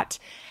that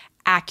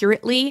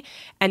accurately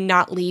and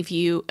not leave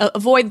you,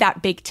 avoid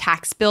that big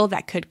tax bill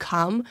that could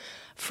come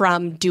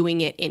from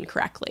doing it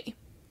incorrectly.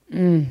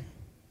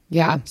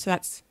 Yeah. So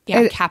that's,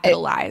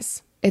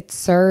 capitalize. It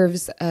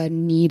serves a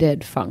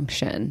needed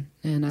function.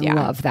 And I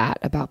love that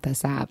about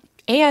this app.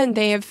 And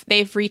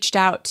they've reached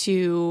out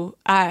to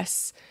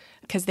us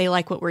because they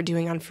like what we're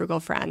doing on Frugal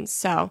Friends.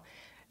 So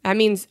that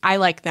means I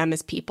like them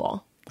as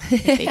people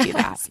if they do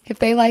that. If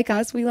they like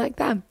us, we like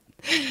them.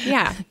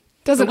 Yeah.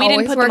 Doesn't we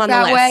always didn't put work them on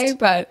that the list. way,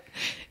 but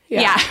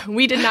yeah,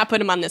 we did not put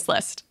them on this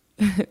list.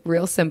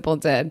 Real Simple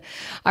did.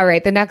 All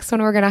right. The next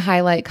one we're going to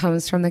highlight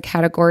comes from the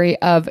category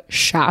of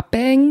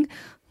shopping.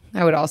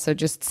 I would also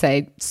just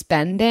say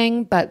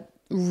spending, but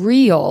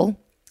Reel,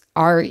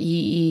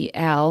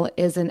 REEL,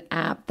 is an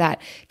app that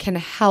can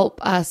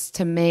help us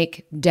to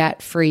make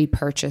debt-free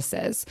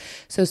purchases.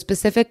 So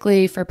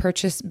specifically for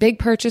big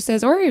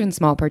purchases or even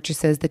small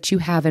purchases that you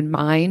have in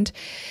mind,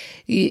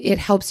 it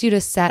helps you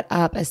to set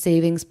up a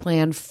savings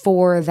plan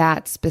for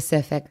that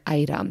specific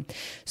item.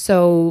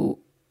 So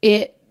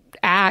it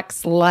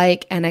acts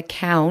like an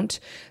account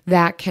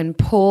that can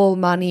pull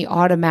money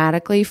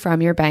automatically from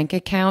your bank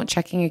account,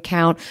 checking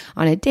account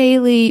on a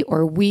daily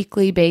or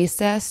weekly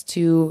basis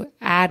to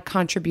add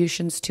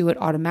contributions to it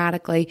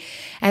automatically.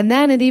 And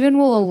then it even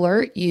will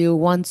alert you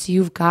once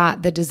you've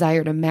got the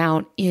desired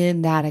amount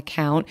in that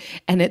account.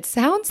 And it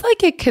sounds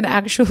like it can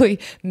actually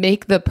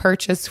make the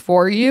purchase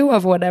for you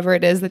of whatever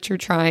it is that you're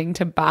trying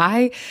to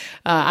buy.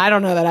 I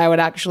don't know that I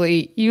would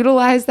actually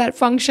utilize that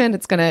function.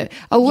 It's going to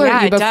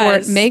alert you before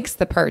it makes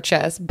the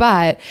purchase.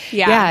 But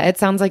it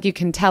sounds like you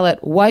can tell it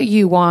what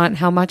you want,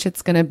 how much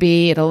it's going to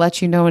be. It'll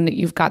let you know when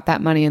you've got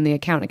that money in the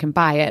account, it can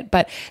buy it.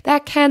 But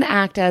that can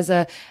act as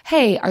a,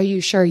 hey, are you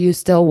sure you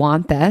still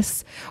want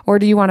this? Or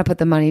do you want to put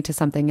the money to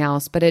something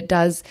else? But it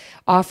does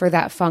offer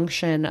that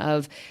function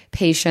of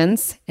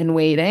patience and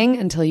waiting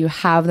until you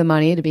have the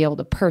money to be able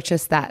to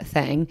purchase that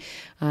thing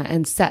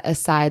and set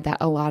aside that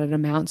allotted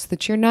amount so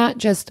that you're not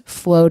just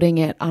floating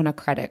it on a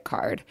credit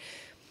card.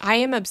 I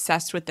am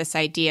obsessed with this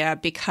idea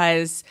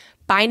because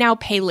buy now,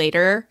 pay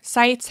later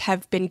sites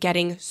have been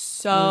getting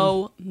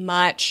so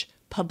much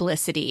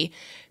publicity.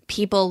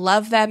 People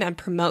love them and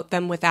promote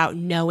them without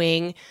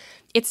knowing.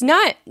 It's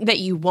not that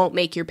you won't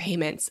make your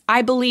payments.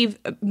 I believe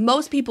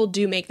most people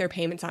do make their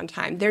payments on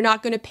time. They're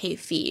not going to pay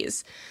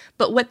fees.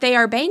 But what they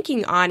are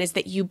banking on is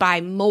that you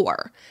buy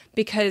more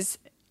because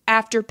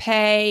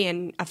Afterpay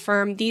and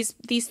Affirm, these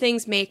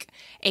things make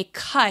a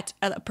cut,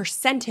 a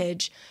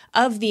percentage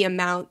of the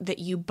amount that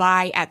you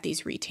buy at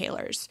these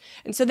retailers.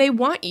 And so they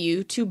want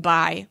you to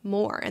buy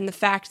more. And the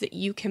fact that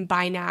you can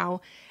buy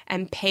now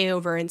and pay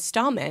over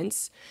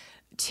installments,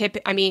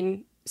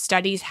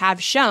 studies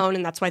have shown,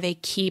 and that's why they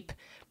keep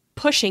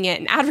pushing it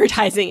and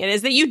advertising it,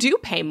 is that you do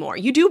pay more.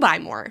 You do buy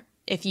more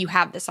if you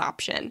have this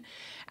option.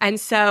 And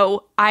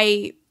so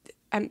I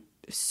am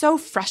so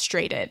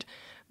frustrated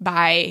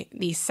by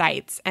these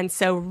sites. And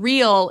so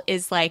Reel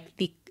is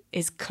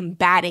is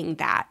combating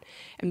that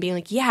and being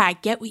like, yeah, I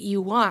get what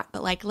you want,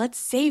 but like, let's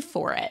save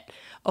for it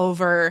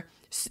over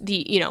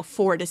the,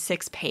 4 to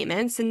 6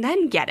 payments and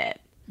then get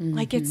it. Mm-hmm.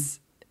 Like it's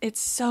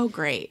so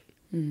great.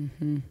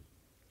 Mm-hmm.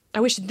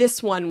 I wish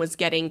this one was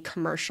getting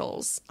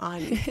commercials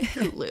on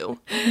Hulu.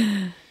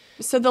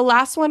 So the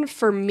last one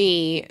for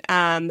me,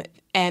 and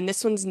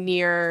this one's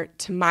near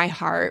to my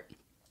heart,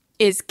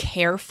 is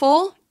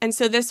Careful. And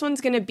so this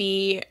one's going to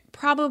be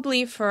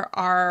probably for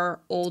our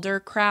older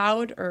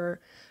crowd or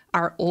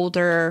our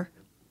older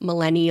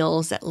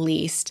millennials at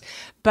least.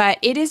 But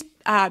it is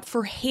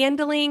for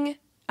handling,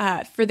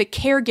 for the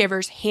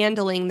caregivers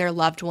handling their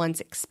loved ones'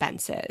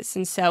 expenses.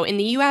 And so in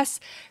the U.S.,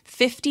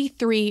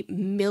 53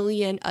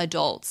 million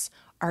adults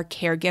are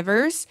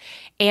caregivers,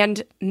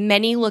 and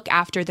many look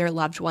after their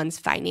loved ones'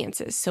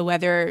 finances. So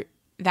whether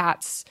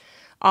that's,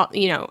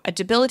 a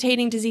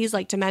debilitating disease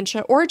like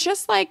dementia, or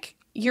just like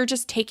you're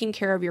just taking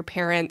care of your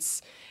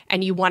parents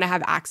and you want to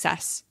have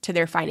access to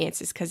their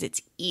finances because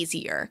it's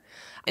easier.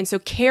 And so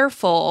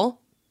Careful,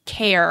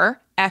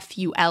 Care,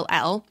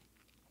 F-U-L-L,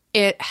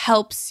 it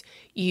helps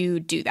you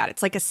do that.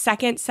 It's like a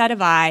second set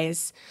of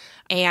eyes,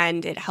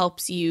 and it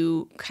helps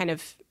you kind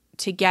of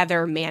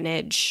together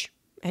manage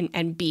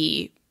and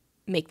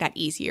make that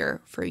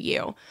easier for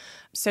you.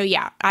 So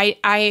yeah,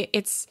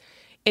 it's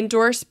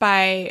endorsed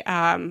by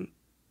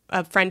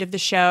a friend of the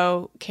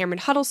show, Cameron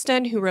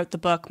Huddleston, who wrote the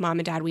book Mom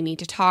and Dad, We Need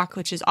to Talk,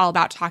 which is all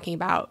about talking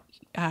about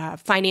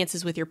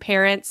finances with your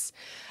parents.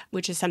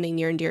 which is something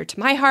near and dear to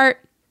my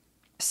heart.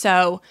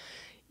 So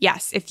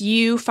yes, if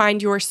you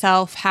find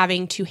yourself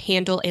having to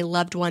handle a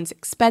loved one's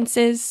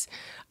expenses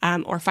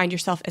or find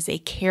yourself as a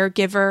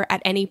caregiver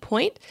at any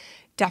point,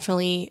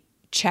 definitely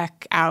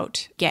check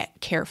out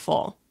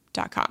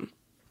getcareful.com.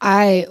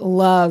 I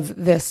love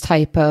this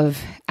type of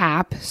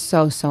app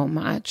so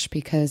much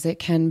because it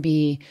can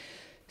be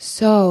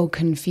so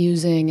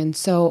confusing and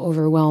so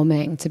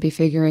overwhelming to be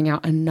figuring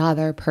out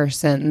another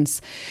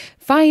person's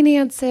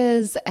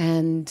finances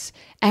and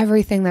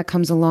everything that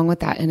comes along with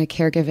that in a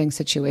caregiving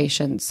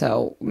situation.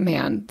 So,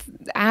 man,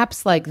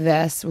 apps like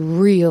this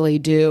really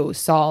do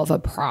solve a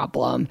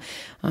problem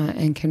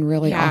and can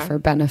really offer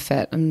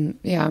benefit. And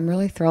I'm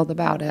really thrilled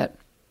about it.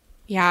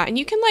 Yeah, and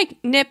you can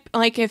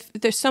if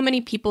there's so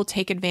many people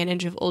take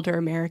advantage of older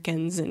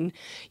Americans, and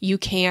you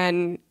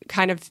can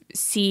kind of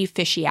see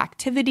fishy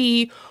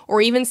activity, or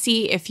even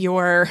see if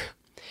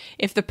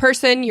the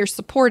person you're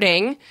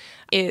supporting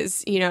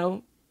is,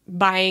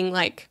 buying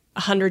like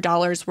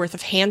 $100 worth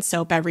of hand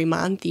soap every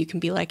month. You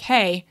can be like,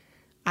 hey,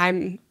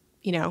 I'm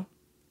not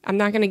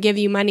going to give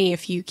you money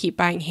if you keep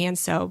buying hand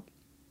soap.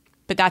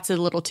 But that's a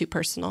little too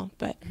personal,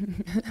 but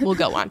we'll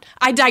go on.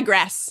 I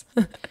digress.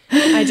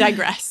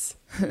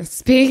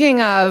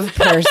 Speaking of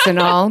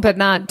personal, but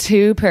not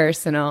too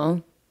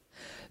personal,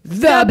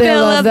 the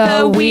bill of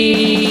the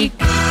week.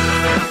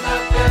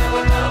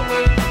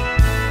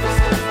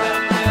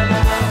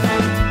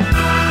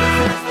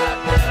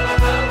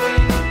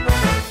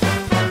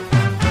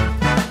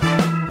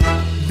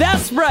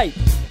 That's right.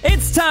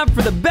 It's time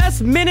for the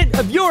best minute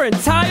of your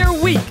entire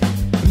week.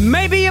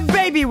 Maybe a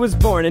baby was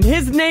born and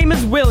his name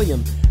is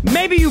William.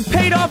 Maybe you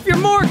paid off your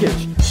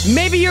mortgage.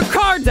 Maybe your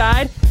car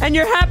died and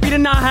you're happy to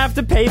not have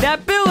to pay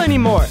that bill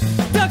anymore.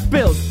 Duck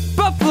Bills,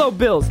 Buffalo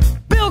Bills,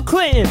 Bill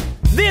Clinton.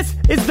 This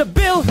is the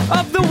bill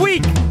of the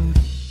week.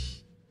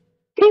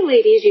 Hey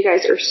ladies, you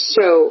guys are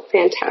so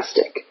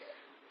fantastic.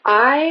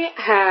 I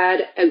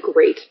had a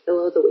great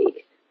bill of the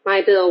week.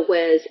 My bill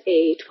was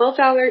a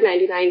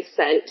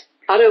 $12.99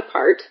 auto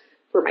part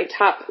for my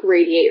top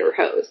radiator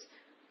hose.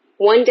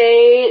 One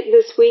day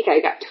this week I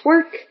got to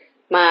work,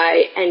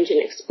 my engine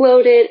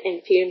exploded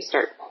and fumes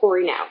started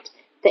pouring out.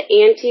 The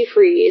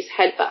antifreeze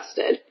had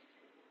busted.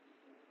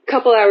 A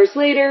couple hours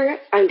later,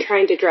 I'm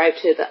trying to drive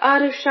to the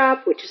auto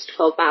shop, which is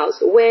 12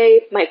 miles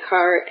away. My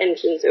car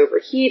engine's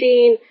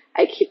overheating.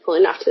 I keep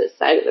pulling off to the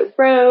side of the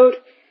road.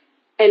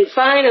 And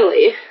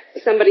finally,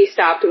 somebody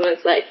stopped and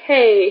was like,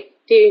 hey,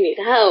 do you need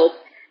help?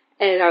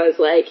 And I was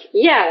like,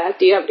 yeah,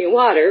 do you have any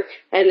water?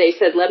 And they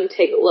said, let me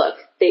take a look.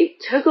 They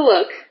took a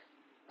look,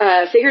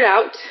 figured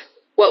out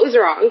what was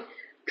wrong,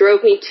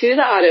 drove me to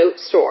the auto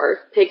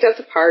store, picked up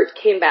the part,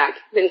 came back,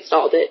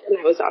 installed it, and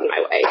I was on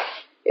my way.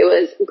 It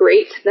was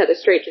great that a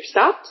stranger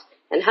stopped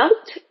and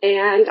helped,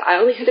 and I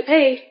only had to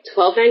pay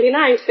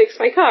 $12.99 to fix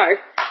my car.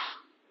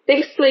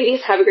 Thanks,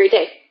 ladies. Have a great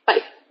day.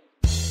 Bye.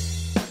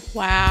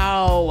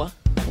 Wow.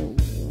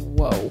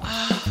 Whoa.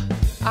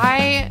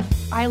 I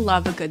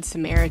love a good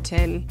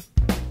Samaritan.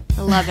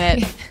 I love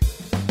it.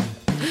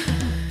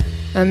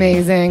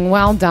 Amazing.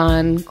 Well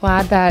done.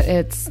 Glad that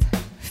it's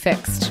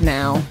fixed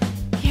now.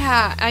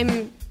 Yeah,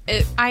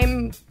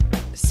 I'm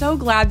so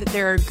glad that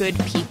there are good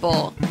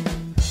people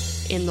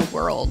in the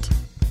world.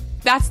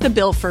 That's the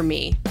bill for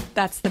me.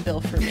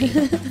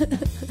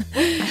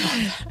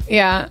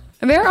 Yeah.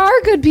 There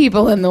are good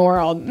people in the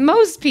world.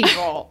 Most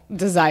people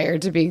desire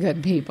to be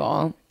good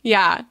people.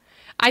 Yeah.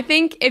 I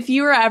think if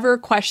you were ever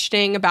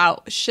questioning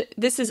about,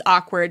 this is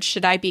awkward,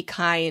 should I be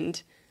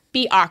kind?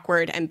 Be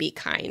awkward and be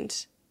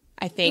kind.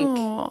 I think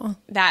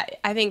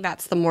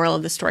that's the moral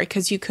of the story,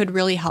 because you could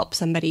really help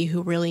somebody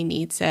who really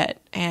needs it.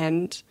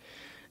 And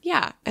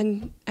yeah,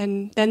 and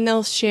then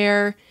they'll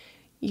share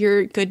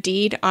your good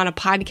deed on a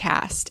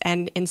podcast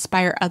and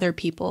inspire other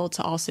people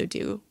to also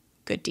do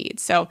good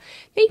deeds. So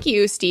thank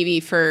you, Stevie,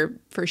 for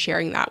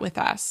sharing that with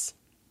us.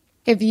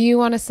 If you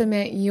want to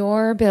submit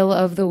your bill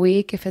of the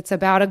week, if it's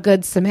about a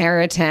good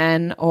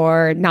Samaritan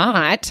or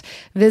not,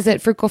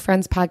 visit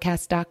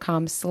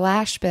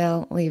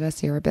frugalfriendspodcast.com/bill. Leave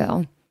us your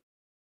bill.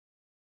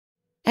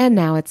 And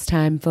now it's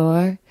time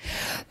for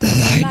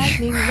the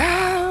lightning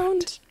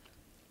round.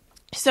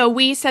 So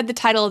we said the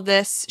title of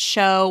this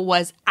show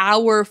was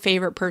our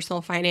favorite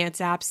personal finance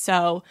app.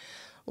 So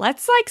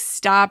let's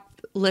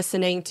stop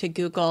listening to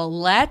Google.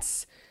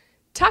 Let's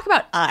talk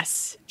about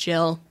us,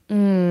 Jill.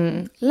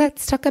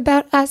 Let's talk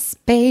about us,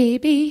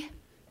 baby.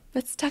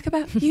 Let's talk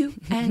about you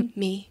and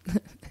me.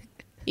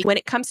 When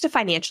it comes to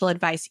financial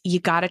advice,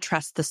 you gotta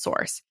trust the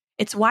source.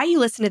 It's why you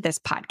listen to this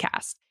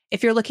podcast.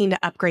 If you're looking to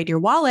upgrade your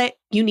wallet,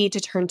 you need to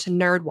turn to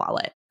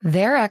NerdWallet.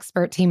 Their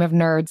expert team of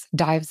nerds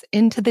dives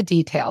into the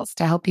details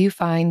to help you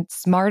find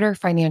smarter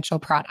financial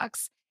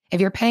products.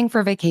 If you're paying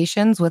for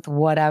vacations with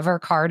whatever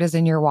card is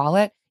in your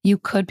wallet, you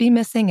could be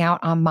missing out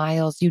on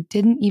miles you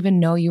didn't even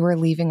know you were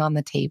leaving on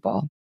the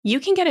table. You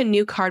can get a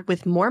new card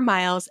with more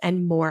miles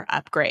and more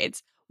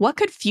upgrades. What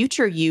could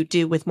future you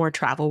do with more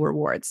travel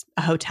rewards?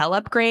 A hotel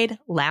upgrade,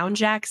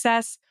 lounge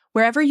access?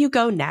 Wherever you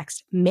go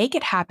next, make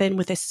it happen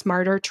with a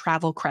smarter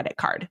travel credit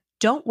card.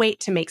 Don't wait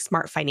to make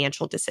smart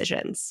financial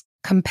decisions.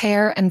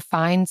 Compare and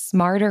find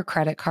smarter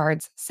credit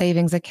cards,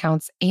 savings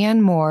accounts,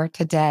 and more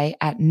today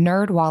at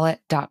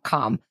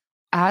nerdwallet.com.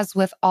 As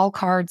with all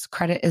cards,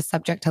 credit is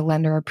subject to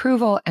lender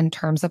approval and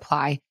terms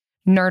apply.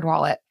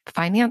 NerdWallet.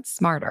 Finance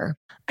smarter.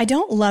 I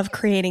don't love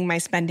creating my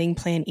spending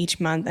plan each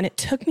month, and it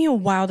took me a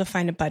while to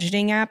find a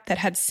budgeting app that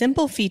had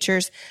simple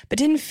features but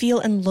didn't feel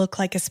and look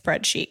like a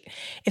spreadsheet.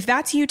 If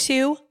that's you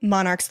too,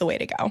 Monarch's the way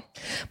to go.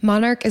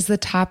 Monarch is the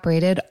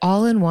top-rated,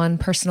 all-in-one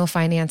personal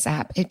finance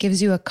app. It gives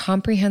you a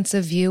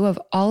comprehensive view of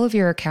all of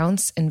your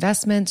accounts,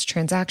 investments,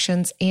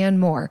 transactions, and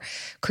more.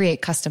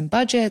 Create custom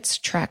budgets,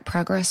 track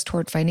progress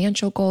toward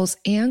financial goals,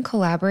 and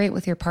collaborate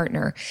with your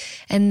partner.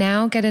 And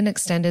now get an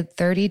extended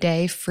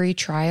 30-day free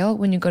trial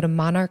when you go to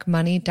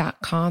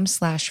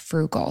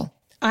monarchmoney.com/frugal.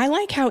 I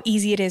like how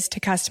easy it is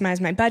to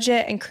customize my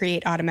budget and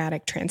create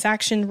automatic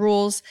transaction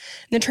rules.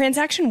 The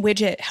transaction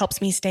widget helps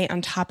me stay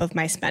on top of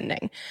my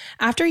spending.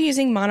 After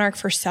using Monarch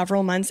for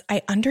several months,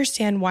 I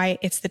understand why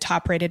it's the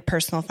top-rated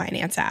personal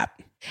finance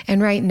app.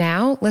 And right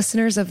now,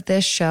 listeners of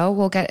this show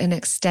will get an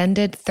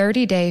extended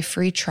 30-day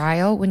free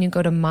trial when you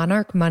go to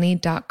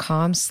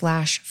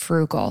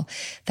monarchmoney.com/frugal.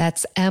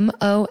 That's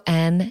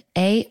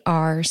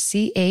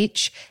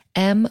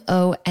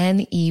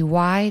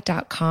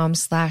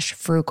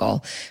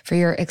monarchmoney.com/frugal. For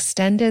your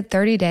extended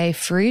 30-day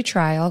free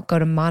trial, go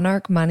to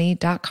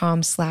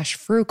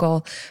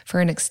monarchmoney.com/frugal for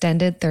an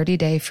extended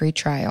 30-day free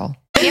trial.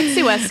 Can't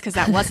sue us because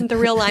that wasn't the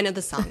real line of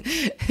the song.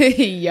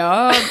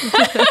 Yup.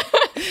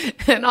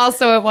 And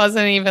also it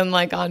wasn't even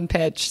like on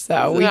pitch,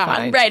 so we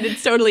fine. Right,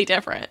 it's totally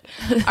different.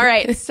 All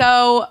right,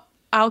 so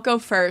I'll go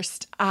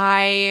first.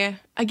 Apps.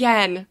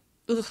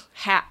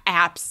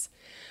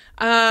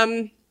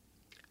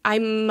 I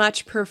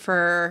much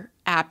prefer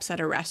apps at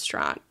a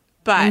restaurant,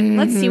 but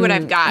let's see what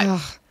I've got.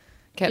 Ugh,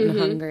 getting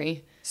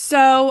hungry.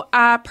 So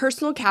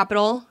Personal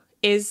Capital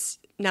is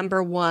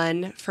number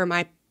one for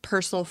my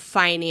personal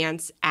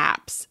finance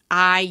apps.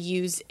 I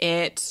use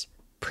it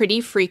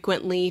pretty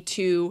frequently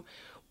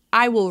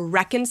I will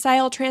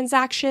reconcile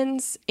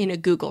transactions in a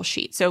Google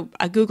Sheet. So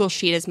a Google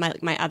Sheet is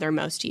my other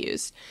most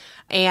used.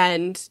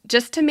 And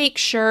just to make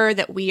sure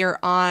that we are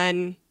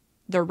on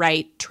the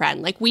right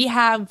trend. Like we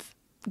have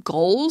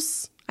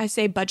goals, I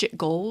say budget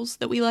goals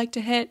that we like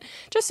to hit,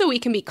 just so we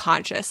can be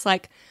conscious.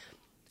 Like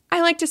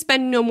I like to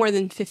spend no more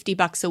than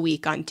 $50 a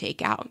week on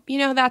takeout. You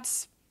know,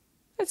 that's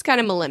kind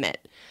of my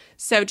limit.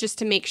 So just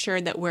to make sure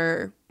that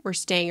we're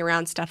staying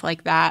around stuff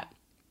like that.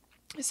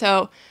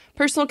 So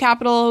Personal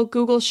Capital,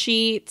 Google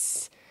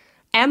Sheets,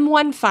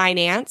 M1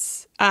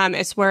 Finance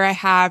is where I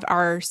have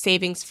our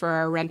savings for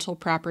our rental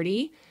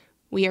property.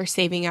 We are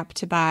saving up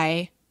to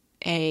buy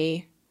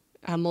a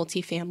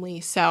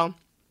multifamily. So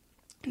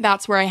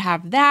that's where I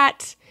have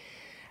that.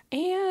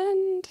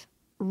 And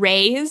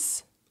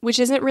Raise, which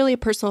isn't really a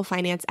personal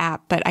finance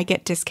app, but I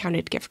get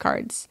discounted gift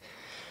cards.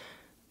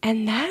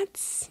 And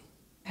that's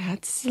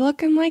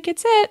looking like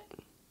it's it.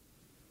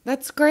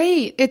 That's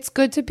great. It's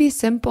good to be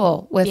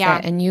simple with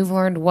it. And you've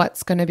learned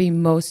what's going to be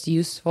most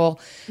useful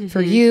for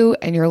you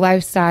and your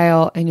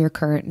lifestyle and your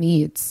current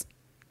needs.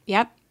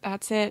 Yep,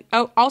 that's it.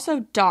 Oh,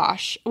 also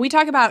Dosh. We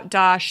talk about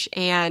Dosh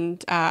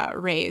and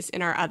Raise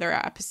in our other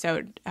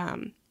episode.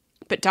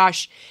 But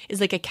Dosh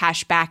is like a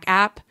cashback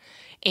app.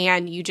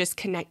 And you just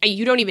connect.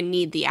 You don't even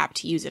need the app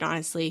to use it,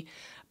 honestly.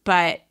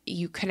 But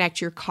you connect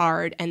your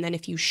card. And then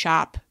if you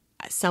shop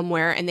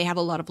somewhere, and they have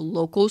a lot of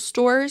local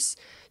stores.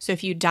 So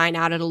if you dine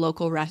out at a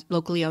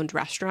locally owned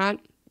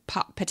restaurant,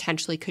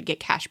 potentially could get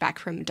cash back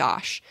from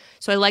Dosh.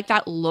 So I like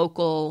that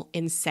local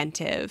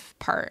incentive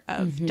part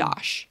of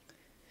Dosh.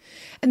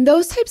 And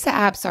those types of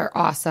apps are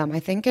awesome. I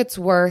think it's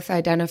worth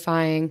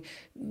identifying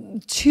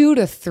 2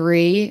 to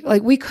 3.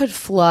 Like we could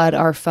flood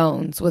our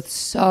phones with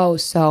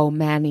so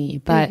many,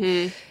 but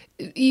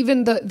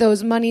even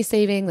those money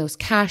saving, those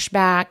cash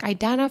back,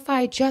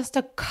 identify just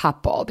a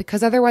couple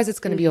because otherwise it's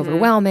going to be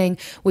overwhelming.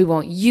 We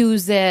won't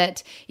use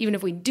it. Even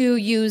if we do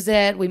use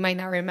it, we might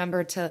not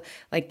remember to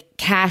like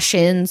cash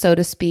in, so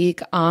to speak,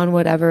 on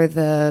whatever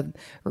the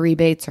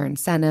rebates or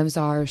incentives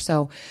are.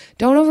 So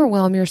don't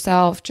overwhelm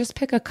yourself. Just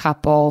pick a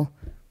couple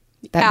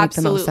that make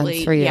the most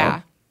sense for you.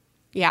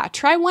 Yeah.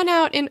 Try one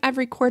out in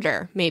every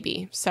quarter,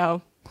 maybe.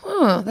 So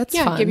that's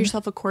fun. Give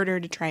yourself a quarter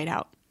to try it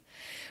out.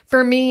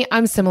 For me,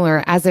 I'm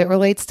similar. As it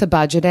relates to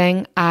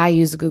budgeting, I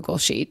use a Google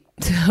Sheet.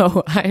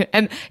 So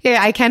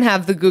I can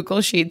have the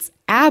Google Sheets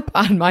app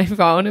on my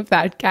phone if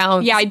that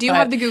counts. Yeah, I do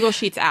have the Google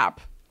Sheets app.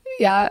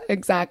 Yeah,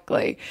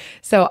 exactly.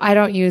 So I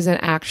don't use an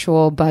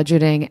actual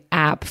budgeting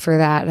app for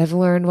that. I've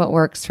learned what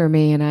works for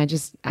me and I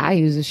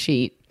use a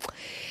sheet.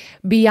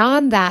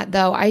 Beyond that,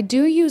 though, I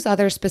do use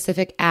other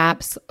specific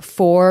apps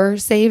for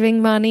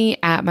saving money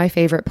at my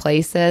favorite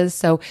places.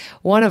 So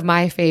one of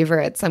my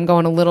favorites, I'm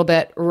going a little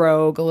bit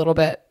rogue, a little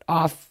bit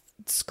off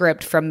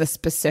script from the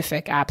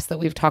specific apps that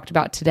we've talked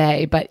about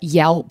today, but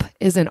Yelp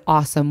is an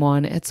awesome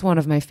one. It's one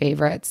of my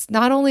favorites,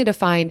 not only to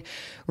find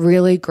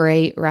really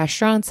great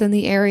restaurants in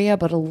the area,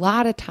 but a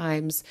lot of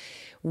times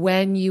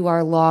when you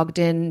are logged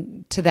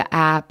in to the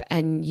app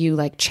and you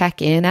like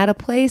check in at a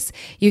place,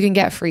 you can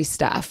get free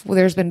stuff. Well,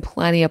 there's been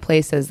plenty of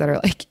places that are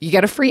like, you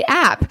get a free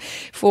app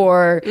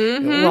for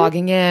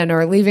logging in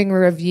or leaving a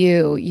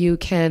review. You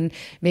can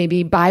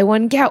maybe buy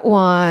one, get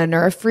one,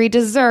 or a free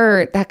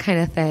dessert, that kind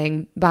of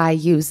thing, by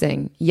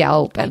using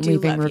Yelp and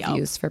leaving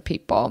reviews for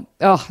people.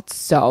 Oh, it's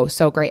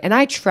so great. And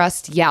I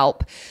trust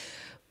Yelp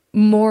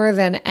more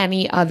than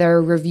any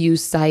other review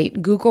site.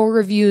 Google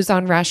reviews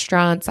on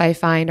restaurants, I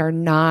find, are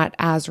not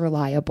as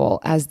reliable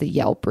as the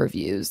Yelp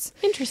reviews.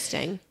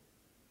 Interesting.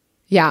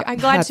 Yeah. I'm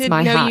glad to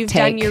know you've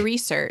done your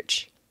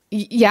research.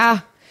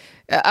 Yeah.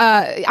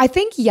 I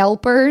think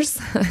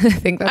Yelpers, I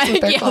think that's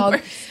what they're called,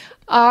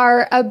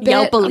 are a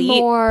bit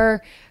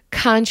more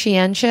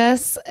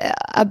conscientious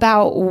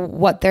about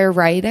what they're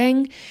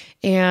writing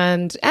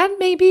and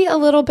maybe a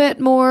little bit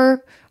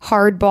more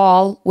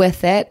hardball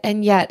with it,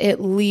 and yet it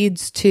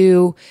leads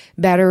to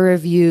better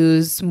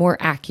reviews, more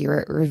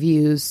accurate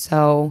reviews.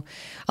 So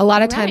a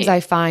lot of times I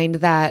find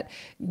that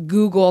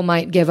Google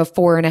might give a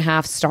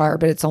 4.5 star,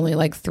 but it's only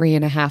like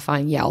 3.5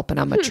 on Yelp, and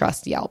I'm going to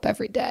trust Yelp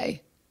every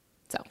day.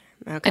 So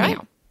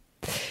anyhow.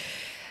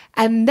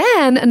 And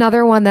then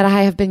another one that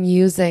I have been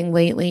using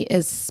lately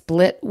is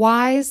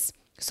Splitwise.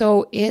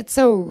 So it's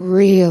a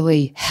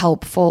really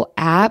helpful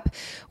app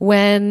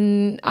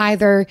when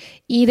either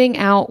eating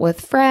out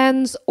with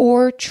friends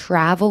or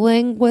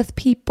traveling with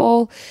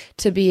people,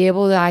 to be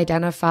able to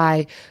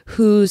identify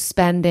who's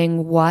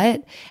spending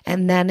what.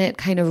 And then it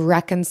kind of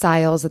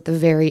reconciles at the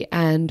very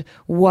end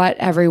what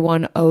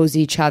everyone owes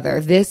each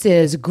other. This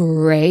is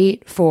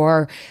great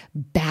for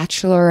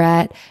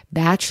bachelorette,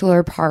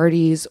 bachelor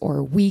parties,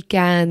 or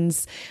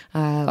weekends,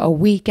 a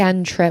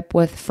weekend trip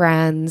with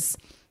friends.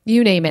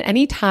 You name it.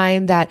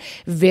 Anytime that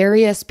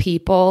various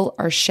people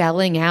are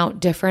shelling out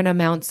different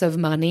amounts of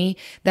money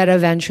that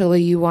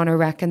eventually you want to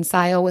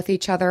reconcile with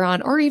each other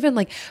on, or even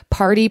like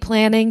party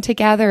planning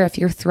together, if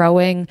you're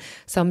throwing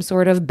some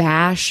sort of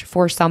bash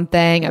for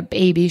something, a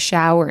baby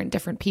shower, and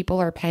different people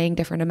are paying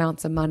different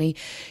amounts of money,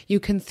 you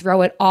can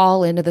throw it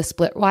all into the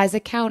Splitwise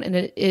account. And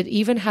it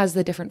even has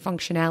the different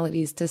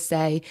functionalities to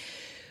say,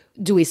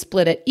 do we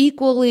split it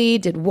equally?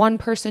 Did one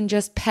person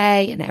just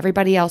pay and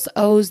everybody else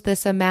owes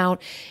this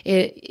amount?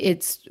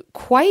 It's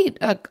quite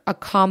a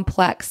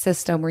complex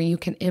system where you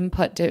can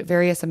input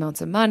various amounts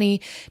of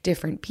money,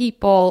 different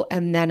people,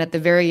 and then at the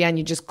very end,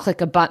 you just click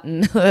a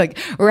button, like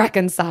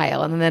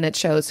reconcile, and then it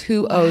shows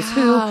who owes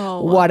who,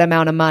 what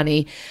amount of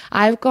money.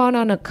 I've gone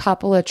on a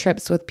couple of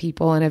trips with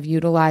people and have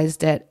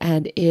utilized it,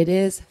 and it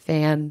is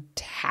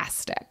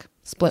fantastic.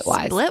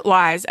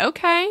 Splitwise.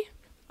 Okay.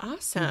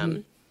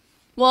 Awesome.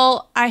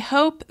 Well, I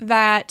hope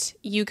that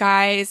you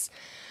guys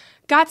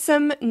got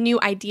some new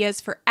ideas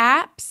for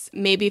apps.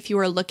 Maybe if you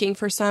were looking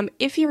for some.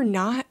 If you're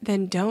not,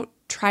 then don't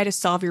try to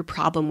solve your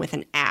problem with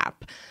an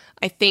app.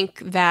 I think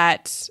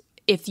that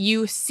if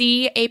you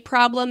see a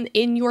problem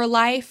in your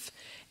life,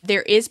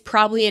 there is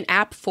probably an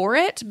app for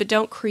it, but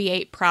don't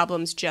create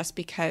problems just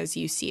because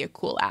you see a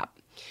cool app.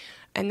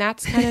 And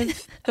that's kind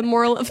of the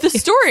moral of the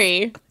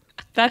story.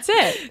 That's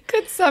it.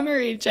 Good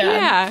summary, Jen.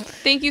 Yeah.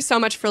 Thank you so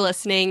much for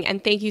listening,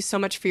 and thank you so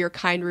much for your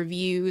kind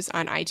reviews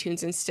on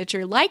iTunes and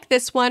Stitcher, like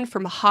this one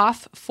from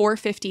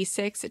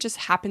Hoff456. It just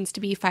happens to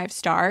be 5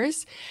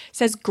 stars. It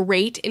says,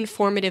 great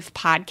informative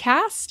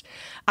podcast.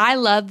 I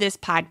love this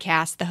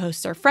podcast. The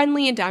hosts are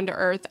friendly and down to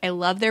earth. I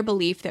love their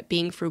belief that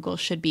being frugal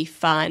should be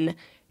fun.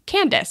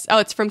 Candace. Oh,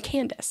 it's from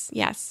Candace.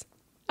 Yes.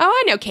 Oh,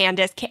 I know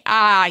Candace.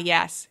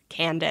 Yes.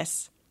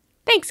 Candace.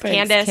 Thanks,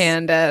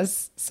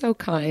 Candace. So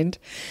kind.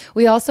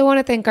 We also want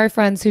to thank our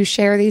friends who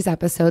share these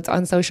episodes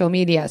on social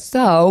media.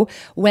 So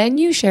when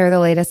you share the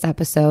latest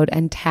episode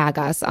and tag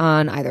us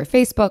on either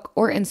Facebook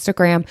or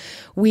Instagram,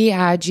 we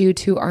add you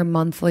to our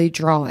monthly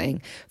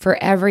drawing. For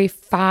every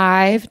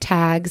 5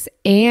 tags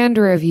and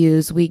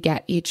reviews we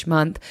get each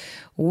month,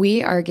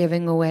 we are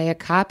giving away a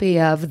copy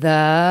of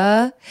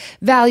the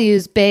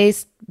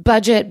Values-Based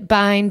Budget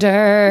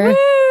Binder.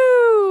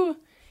 Woo!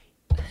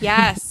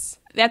 Yes,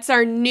 that's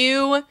our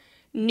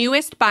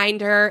newest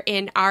binder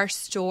in our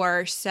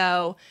store.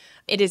 So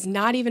it is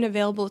not even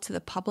available to the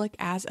public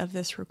as of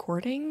this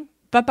recording.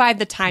 But by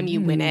the time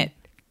you win it,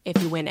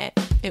 if you win it,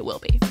 it will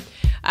be.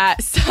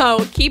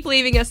 So keep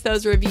leaving us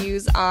those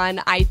reviews on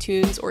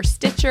iTunes or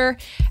Stitcher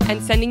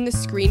and sending the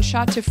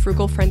screenshot to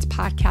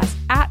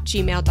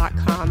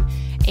frugalfriendspodcast@gmail.com.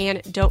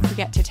 And don't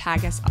forget to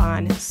tag us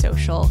on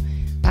social.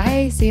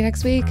 Bye. See you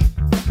next week.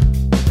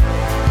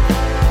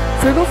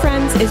 Frugal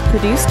Friends is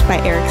produced by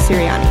Eric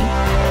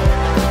Siriani.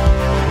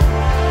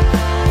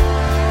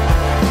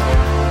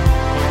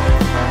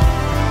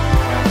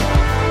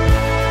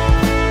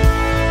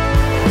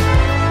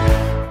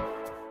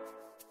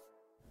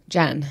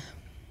 Jen,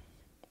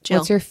 Jill.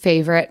 What's your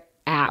favorite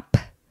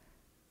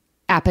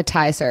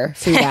appetizer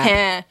food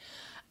app?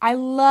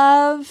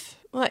 Well,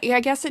 I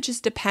guess it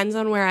just depends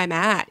on where I'm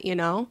at, you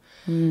know?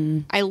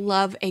 I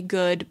love a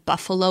good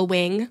buffalo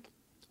wing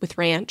with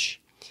ranch.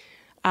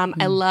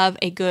 I love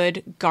a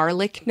good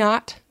garlic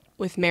knot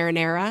with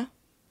marinara.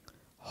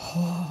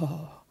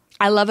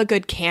 I love a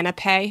good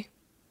canapé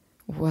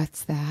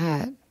What's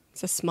that?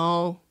 It's a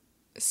small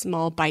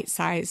bite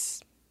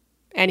size,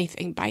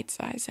 anything bite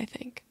size, I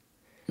think.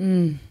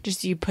 You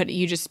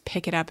just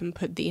pick it up and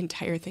put the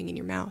entire thing in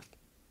your mouth.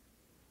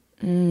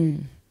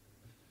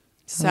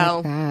 So I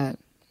like that.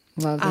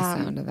 Love the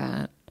sound of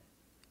that.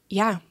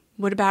 Yeah.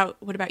 What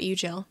about you,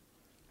 Jill?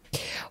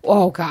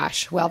 Oh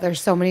gosh. Well,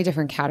 there's so many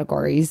different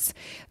categories.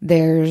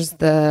 There's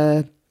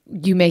the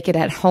you make it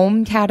at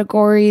home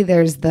category.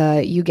 There's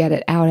the you get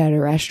it out at a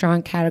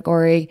restaurant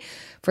category.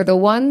 For the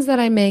ones that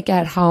I make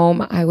at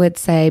home, I would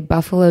say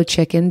buffalo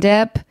chicken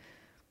dip,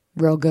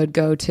 real good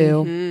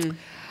go-to.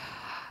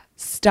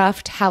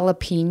 Stuffed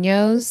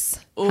jalapenos,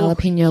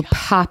 jalapeno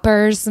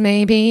poppers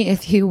maybe,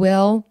 if you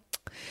will.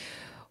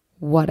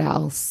 What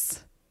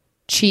else?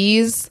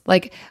 Cheese,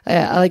 like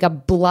a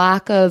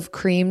block of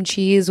cream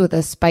cheese with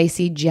a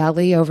spicy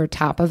jelly over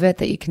top of it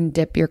that you can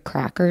dip your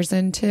crackers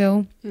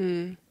into.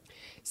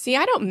 See,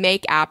 I don't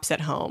make apps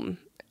at home,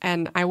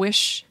 and I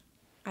wish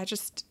I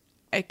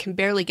can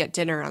barely get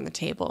dinner on the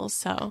table.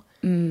 So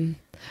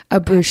A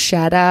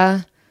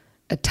bruschetta,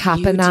 a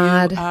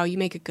tapenade. Oh, you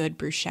make a good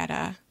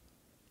bruschetta.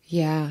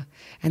 Yeah.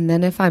 And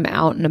then if I'm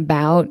out and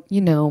about,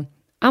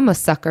 I'm a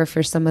sucker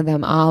for some of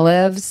them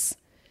olives.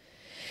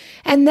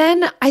 And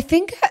then I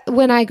think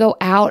when I go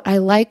out, I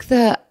like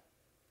the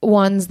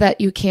ones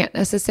that you can't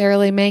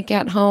necessarily make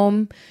at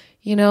home,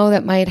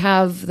 that might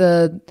have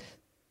the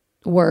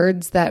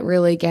words that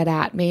really get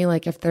at me.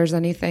 Like if there's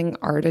anything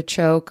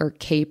artichoke or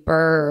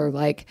caper or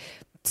like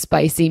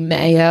spicy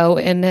mayo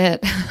in it,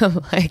 I'm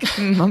like,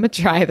 I'm going to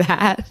try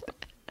that.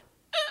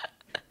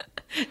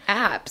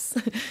 Apps.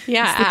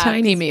 Yeah. It's the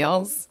tiny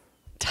meals.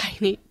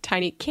 Tiny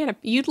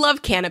you'd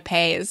love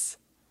canapes.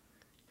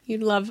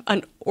 You'd love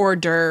an hors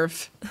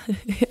d'oeuvre.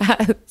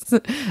 Yes.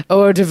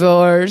 Hors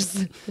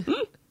d'oeuvres.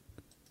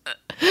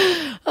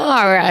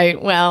 All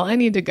right. Well, I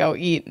need to go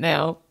eat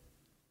now.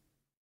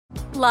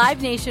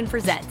 Live Nation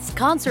presents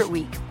Concert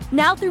Week.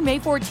 Now through May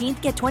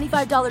 14th, get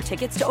 $25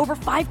 tickets to over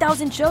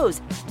 5,000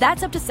 shows.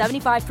 That's up to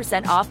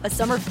 75% off a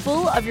summer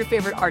full of your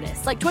favorite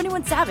artists like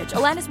 21 Savage,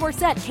 Alanis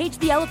Morissette, Cage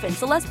the Elephant,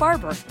 Celeste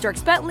Barber,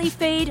 Dierks Bentley,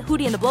 Fade,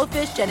 Hootie and the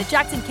Blowfish, Janet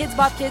Jackson, Kids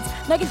Bop Kids,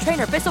 Meghan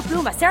Trainor, Bissell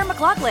Pluma, Sarah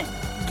McLachlan.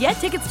 Get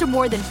tickets to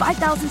more than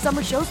 5,000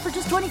 summer shows for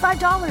just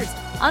 $25.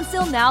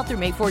 Until now through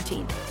May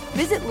 14th.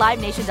 Visit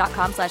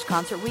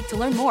LiveNation.com/Concert Week to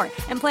learn more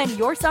and plan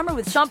your summer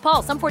with Sean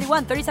Paul, Sum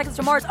 41, 30 Seconds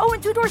to Mars,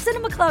 and Two Door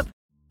Cinema Club.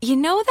 You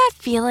know that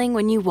feeling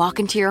when you walk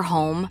into your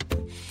home,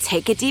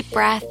 take a deep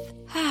breath,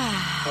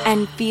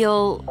 and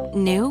feel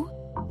new?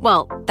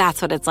 Well,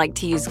 that's what it's like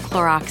to use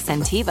Clorox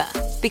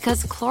Scentiva.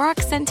 Because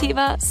Clorox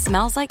Scentiva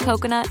smells like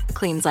coconut,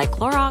 cleans like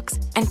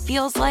Clorox, and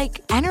feels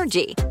like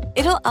energy.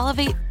 It'll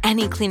elevate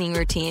any cleaning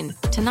routine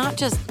to not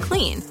just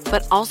clean,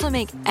 but also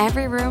make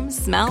every room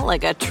smell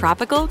like a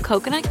tropical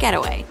coconut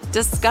getaway.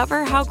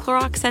 Discover how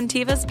Clorox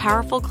Scentiva's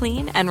powerful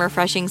clean and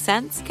refreshing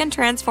scents can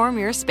transform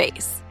your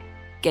space.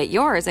 Get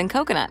yours in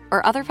coconut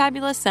or other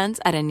fabulous scents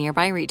at a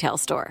nearby retail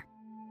store.